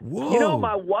pretzels. Whoa. You know,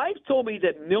 my wife told me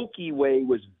that Milky Way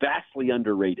was vastly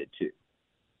underrated, too.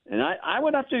 And I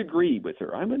would have to agree with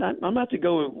her. I'm going to have to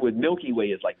go with Milky Way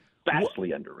is like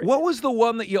vastly underrated. What was the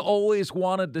one that you always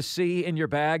wanted to see in your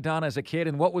bag, Don, as a kid,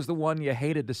 and what was the one you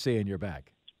hated to see in your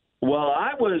bag? Well,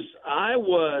 I was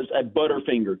a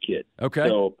Butterfinger kid. Okay.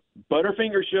 So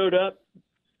Butterfinger showed up,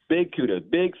 big kudos,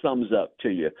 big thumbs up to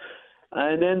you.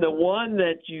 And then the one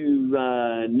that you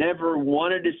never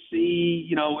wanted to see,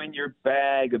 you know, in your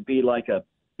bag would be like a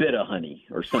bit of honey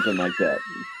or something like that.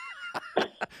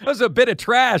 It was a bit of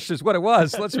trash is what it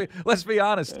was. Let's be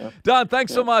honest. Yeah. Don,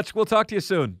 thanks so much. We'll talk to you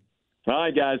soon. All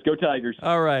right, guys. Go Tigers.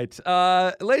 All right.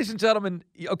 Ladies and gentlemen,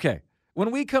 okay,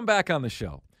 when we come back on the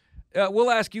show,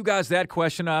 we'll ask you guys that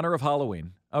question in honor of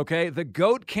Halloween, okay? The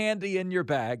goat candy in your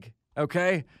bag,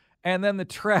 okay? And then the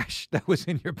trash that was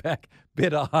in your bag.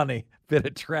 Bit of honey, bit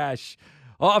of trash.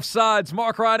 Offsides,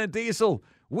 Mark, Ryan, and Diesel.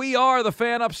 We are the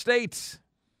Fan Upstate.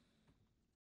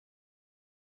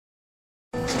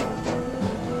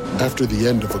 After the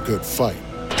end of a good fight,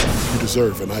 you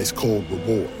deserve an ice-cold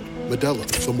reward. Modelo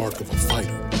is the mark of a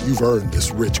fighter. You've earned this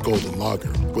rich golden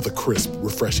lager with a crisp,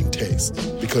 refreshing taste.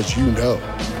 Because you know,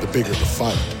 the bigger the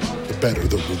fight, the better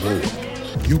the reward.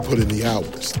 You put in the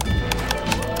hours,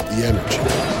 the energy,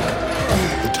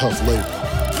 the tough labor.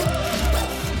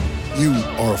 You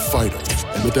are a fighter,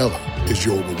 and Modelo is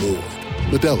your reward.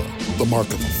 Modelo, the mark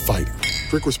of a fighter.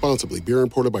 Drink responsibly. Beer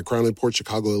imported by Crown Imports,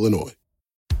 Chicago, Illinois.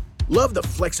 Love the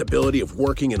flexibility of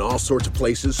working in all sorts of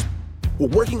places? Well,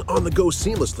 working on the go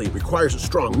seamlessly requires a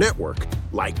strong network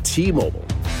like T-Mobile.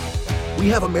 We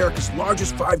have America's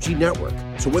largest 5G network,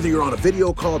 so whether you're on a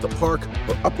video call at the park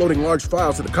or uploading large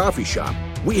files at a coffee shop,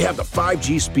 we have the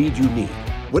 5G speed you need.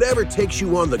 Whatever takes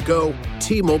you on the go,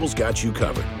 T-Mobile's got you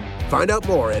covered. Find out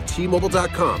more at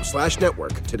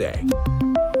T-Mobile.com/network today.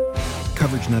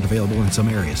 Coverage not available in some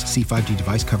areas. See 5G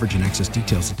device coverage and access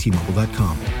details at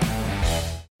T-Mobile.com.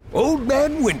 Old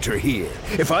Man Winter here.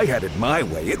 If I had it my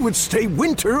way, it would stay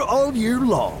winter all year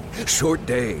long. Short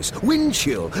days, wind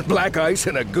chill, black ice,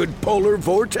 and a good polar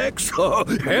vortex. Oh,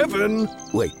 heaven.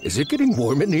 Wait, is it getting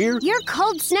warm in here? Your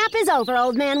cold snap is over,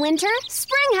 Old Man Winter.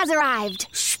 Spring has arrived.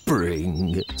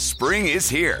 Spring. Spring is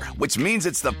here, which means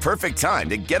it's the perfect time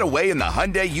to get away in the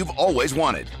Hyundai you've always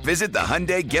wanted. Visit the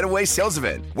Hyundai Getaway Sales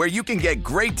Event, where you can get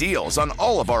great deals on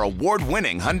all of our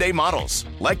award-winning Hyundai models,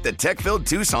 like the tech-filled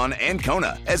Tucson and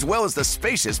Kona, as well as the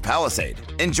spacious Palisade.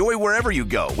 Enjoy wherever you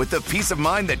go with the peace of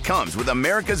mind that comes with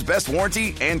America's best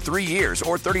warranty and 3 years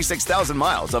or 36,000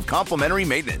 miles of complimentary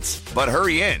maintenance. But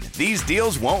hurry in, these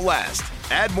deals won't last.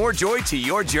 Add more joy to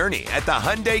your journey at the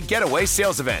Hyundai Getaway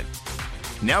Sales Event.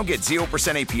 Now get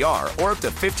 0% APR or up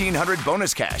to $1,500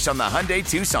 bonus cash on the Hyundai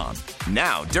Tucson.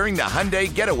 Now, during the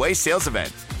Hyundai Getaway Sales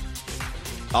Event.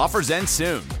 Offers end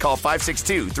soon. Call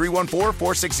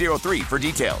 562-314-4603 for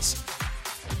details.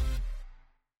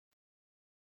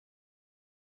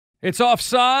 It's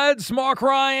Offsides, Mark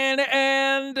Ryan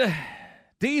and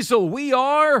Diesel. We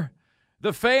are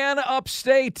the Fan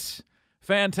Upstate.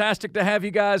 Fantastic to have you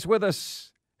guys with us.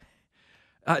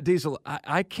 Diesel,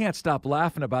 I can't stop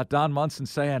laughing about Don Munson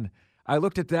saying, I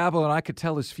looked at Dabo and I could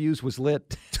tell his fuse was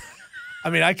lit. I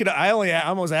mean, I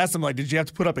almost asked him, like, did you have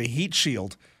to put up a heat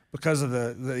shield because of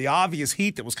the obvious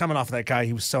heat that was coming off of that guy?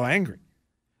 He was so angry.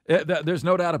 There's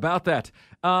no doubt about that.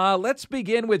 Let's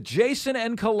begin with Jason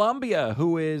in Columbia,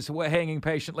 who is hanging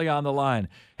patiently on the line.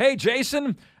 Hey,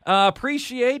 Jason,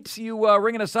 appreciate you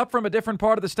ringing us up from a different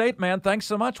part of the state, man. Thanks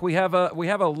so much. We have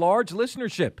a large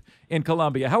listenership in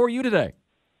Columbia. How are you today?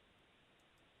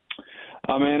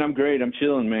 Oh, man, I'm great. I'm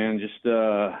chilling, man. Just,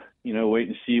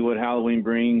 waiting to see what Halloween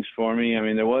brings for me. I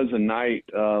mean, there was a night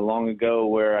long ago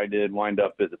where I did wind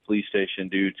up at the police station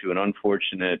due to an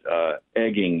unfortunate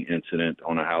egging incident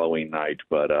on a Halloween night.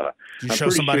 But did you show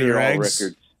somebody your eggs?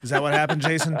 Records. Is that what happened,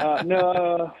 Jason?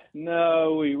 No.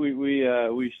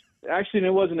 We actually, it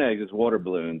wasn't eggs. It's water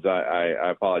balloons. I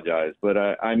apologize. But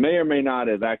I may or may not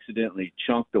have accidentally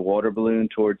chunked a water balloon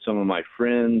towards some of my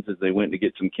friends as they went to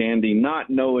get some candy, not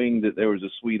knowing that there was a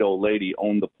sweet old lady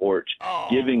on the porch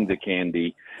giving the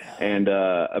candy. And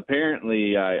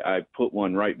apparently I put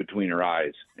one right between her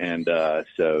eyes. And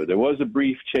so there was a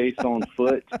brief chase on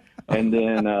foot. And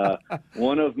then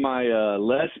one of my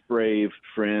less brave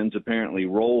friends apparently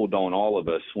rolled on all of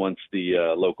us once the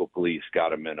local police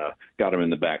got him in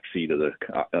the back seat of the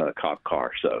cop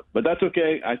car. So, but that's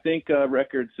okay. I think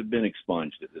records have been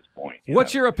expunged at this point.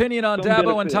 What's your opinion on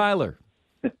Dabo and Tyler?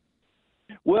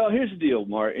 Well, here's the deal,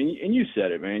 Mark, and you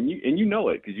said it, man, and you know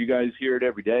it because you guys hear it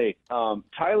every day.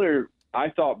 Tyler I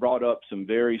thought brought up some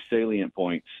very salient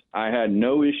points. I had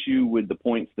no issue with the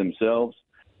points themselves.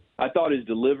 I thought his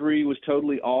delivery was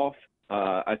totally off.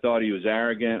 I thought he was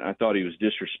arrogant. I thought he was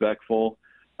disrespectful.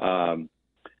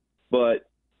 But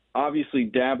obviously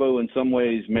Dabo in some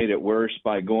ways made it worse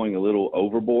by going a little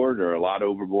overboard or a lot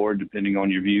overboard, depending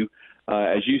on your view.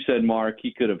 As you said, Mark,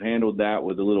 he could have handled that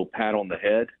with a little pat on the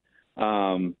head,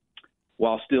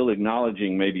 while still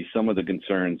acknowledging maybe some of the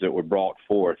concerns that were brought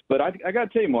forth. But I got to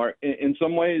tell you, Mark, in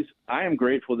some ways, I am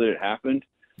grateful that it happened.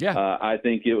 Yeah. I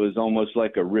think it was almost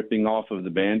like a ripping off of the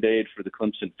Band-Aid for the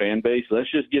Clemson fan base.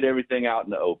 Let's just get everything out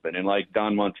in the open. And like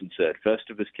Don Munson said,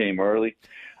 Festivus came early.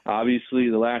 Obviously,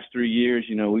 the last 3 years,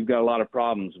 we've got a lot of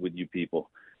problems with you people.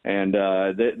 And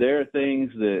there are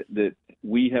things that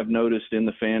we have noticed in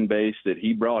the fan base that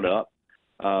he brought up,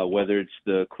 whether it's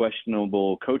the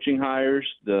questionable coaching hires,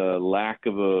 the lack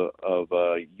of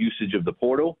a usage of the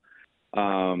portal,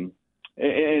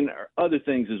 and other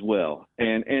things as well.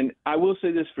 And I will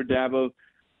say this for Dabo.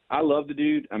 I love the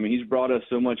dude. I mean, he's brought us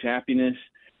so much happiness.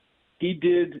 He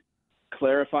did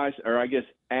clarify, or I guess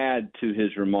add to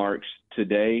his remarks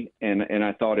today, and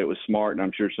I thought it was smart, and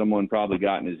I'm sure someone probably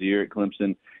got in his ear at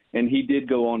Clemson. And he did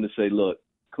go on to say, look,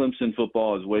 Clemson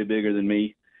football is way bigger than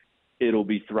me. It'll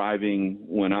be thriving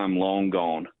when I'm long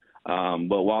gone.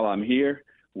 But while I'm here,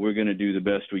 we're going to do the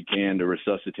best we can to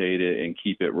resuscitate it and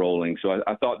keep it rolling. So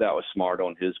I thought that was smart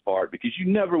on his part, because you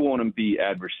never want to be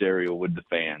adversarial with the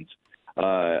fans.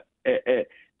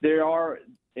 There are,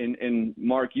 and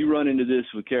Mark, you run into this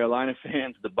with Carolina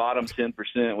fans, the bottom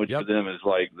 10%, which for them is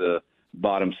like the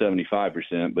bottom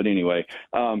 75%. But anyway,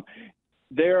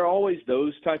 there are always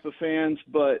those type of fans,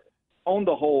 but on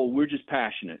the whole, we're just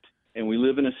passionate. And we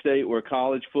live in a state where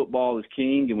college football is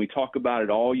king, and we talk about it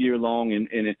all year long.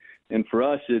 And for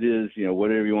us, it is,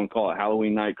 whatever you want to call it,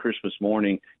 Halloween night, Christmas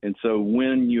morning. And so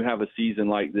when you have a season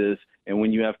like this, and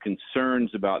when you have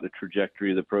concerns about the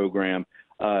trajectory of the program,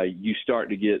 you start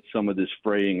to get some of this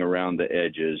fraying around the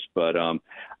edges. But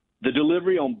the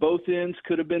delivery on both ends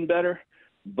could have been better.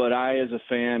 But I, as a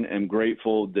fan, am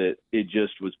grateful that it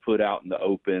just was put out in the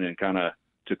open and kind of,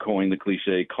 to coin the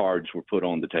cliche, cards were put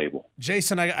on the table.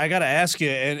 Jason, I got to ask you,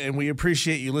 and we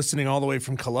appreciate you listening all the way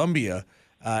from Columbia,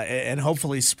 and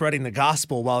hopefully spreading the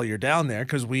gospel while you're down there,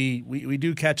 because we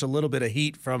do catch a little bit of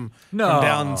heat from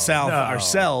down south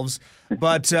ourselves.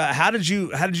 But how did you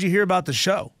hear about the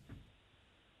show?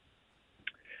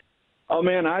 Oh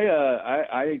man,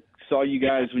 I saw you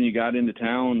guys when you got into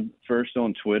town first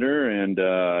on Twitter, and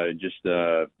I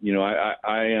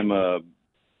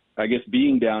guess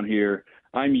being down here,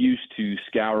 I'm used to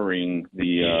scouring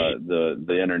the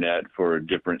internet for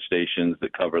different stations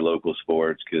that cover local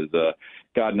sports, because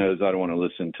God knows I don't want to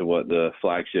listen to what the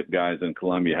flagship guys in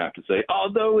Columbia have to say.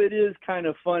 Although it is kind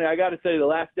of funny, I got to say the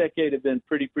last decade have been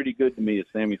pretty good to me, as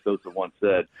Sammy Sosa once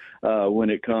said, when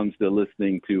it comes to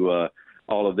listening to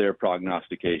all of their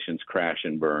prognostications crash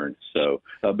and burn. So,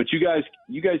 but you guys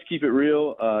keep it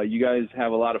real. You guys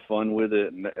have a lot of fun with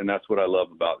it, and that's what I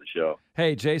love about the show.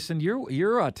 Hey, Jason,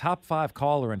 you're a top 5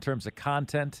 caller in terms of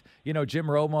content. Jim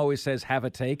Rome always says, "Have a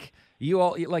take." You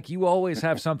always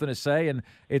have something to say, and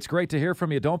it's great to hear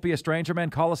from you. Don't be a stranger,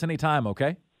 man. Call us anytime,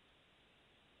 okay?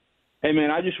 Hey,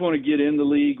 man, I just want to get in the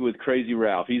league with Crazy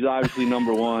Ralph. He's obviously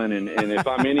number one, and if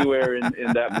I'm anywhere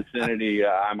in that vicinity,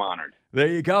 I'm honored. There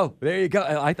you go.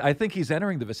 I think he's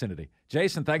entering the vicinity.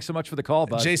 Jason, thanks so much for the call,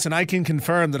 bud. Jason, I can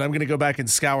confirm that I'm going to go back and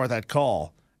scour that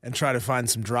call and try to find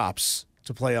some drops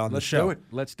to play on the show.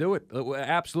 Let's do it.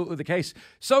 Absolutely the case.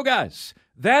 So, guys,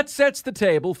 that sets the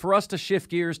table for us to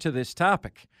shift gears to this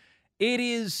topic. It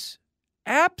is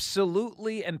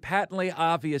absolutely and patently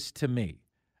obvious to me,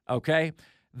 okay,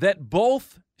 that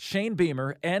both Shane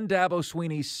Beamer and Dabo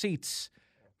Swinney's seats,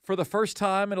 for the first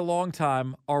time in a long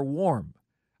time, are warm.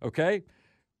 Okay?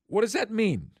 What does that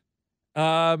mean?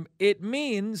 It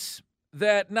means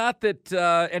that not that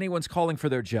anyone's calling for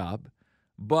their job,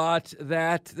 but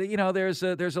that, there's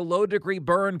a low-degree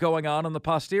burn going on the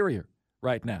posterior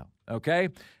right now, okay?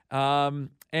 And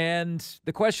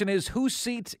the question is, whose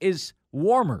seat is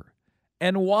warmer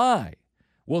and why?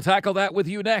 We'll tackle that with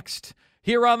you next.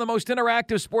 Here on the most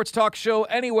interactive sports talk show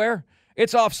anywhere,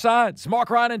 it's Offsides. Mark,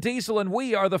 Ryan, and Diesel, and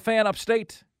we are the Fan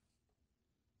Upstate.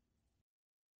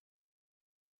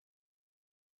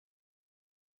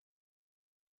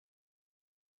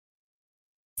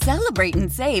 Celebrate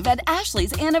and save at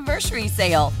Ashley's Anniversary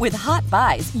Sale. With Hot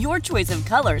Buys, your choice of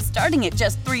colors starting at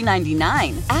just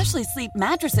 $3.99. Ashley Sleep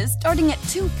mattresses starting at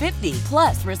 $2.50.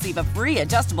 Plus, receive a free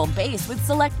adjustable base with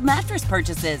select mattress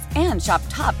purchases. And shop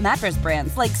top mattress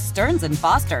brands like Stearns &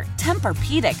 Foster,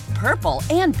 Tempur-Pedic, Purple,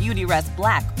 and Beautyrest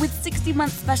Black with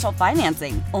 60-month special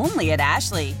financing. Only at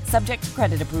Ashley. Subject to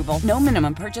credit approval. No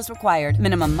minimum purchase required.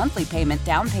 Minimum monthly payment,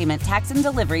 down payment, tax, and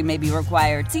delivery may be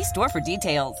required. See store for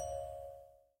details.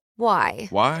 Why?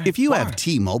 Why? If you have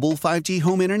T-Mobile 5G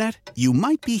home internet, you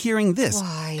might be hearing this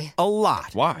Why? a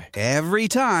lot. Why? Every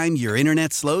time your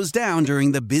internet slows down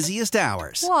during the busiest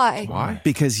hours. Why? Why?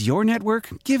 Because your network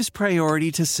gives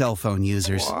priority to cell phone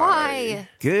users. Why?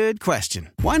 Good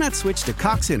question. Why not switch to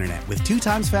Cox Internet with 2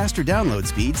 times faster download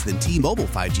speeds than T-Mobile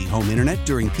 5G home internet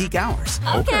during peak hours?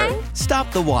 Okay.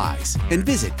 Stop the whys and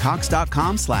visit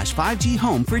cox.com/5G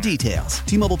home for details.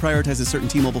 T-Mobile prioritizes certain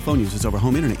T-Mobile phone users over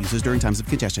home internet users during times of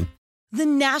congestion. The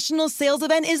national sales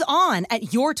event is on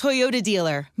at your Toyota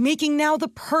dealer, making now the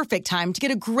perfect time to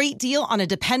get a great deal on a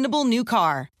dependable new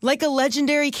car. Like a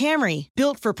legendary Camry,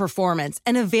 built for performance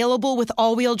and available with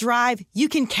all-wheel drive, you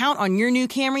can count on your new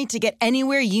Camry to get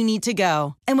anywhere you need to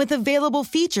go. And with available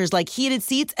features like heated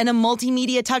seats and a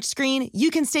multimedia touchscreen,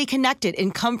 you can stay connected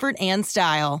in comfort and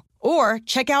style. Or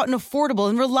check out an affordable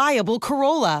and reliable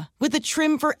Corolla with a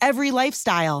trim for every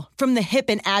lifestyle, from the hip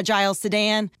and agile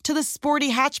sedan to the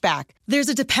sporty hatchback. There's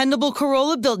a dependable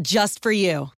Corolla built just for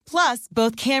you. Plus,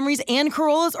 both Camrys and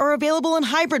Corollas are available in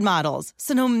hybrid models,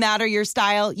 so no matter your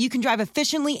style, you can drive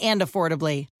efficiently and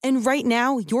affordably. And right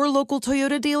now, your local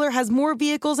Toyota dealer has more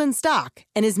vehicles in stock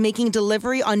and is making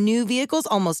delivery on new vehicles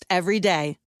almost every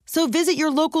day. So visit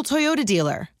your local Toyota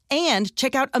dealer. And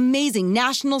check out amazing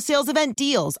national sales event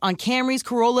deals on Camrys,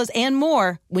 Corollas, and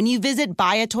more when you visit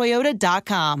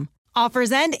buyatoyota.com.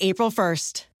 Offers end April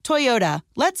 1st. Toyota,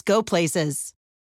 let's go places.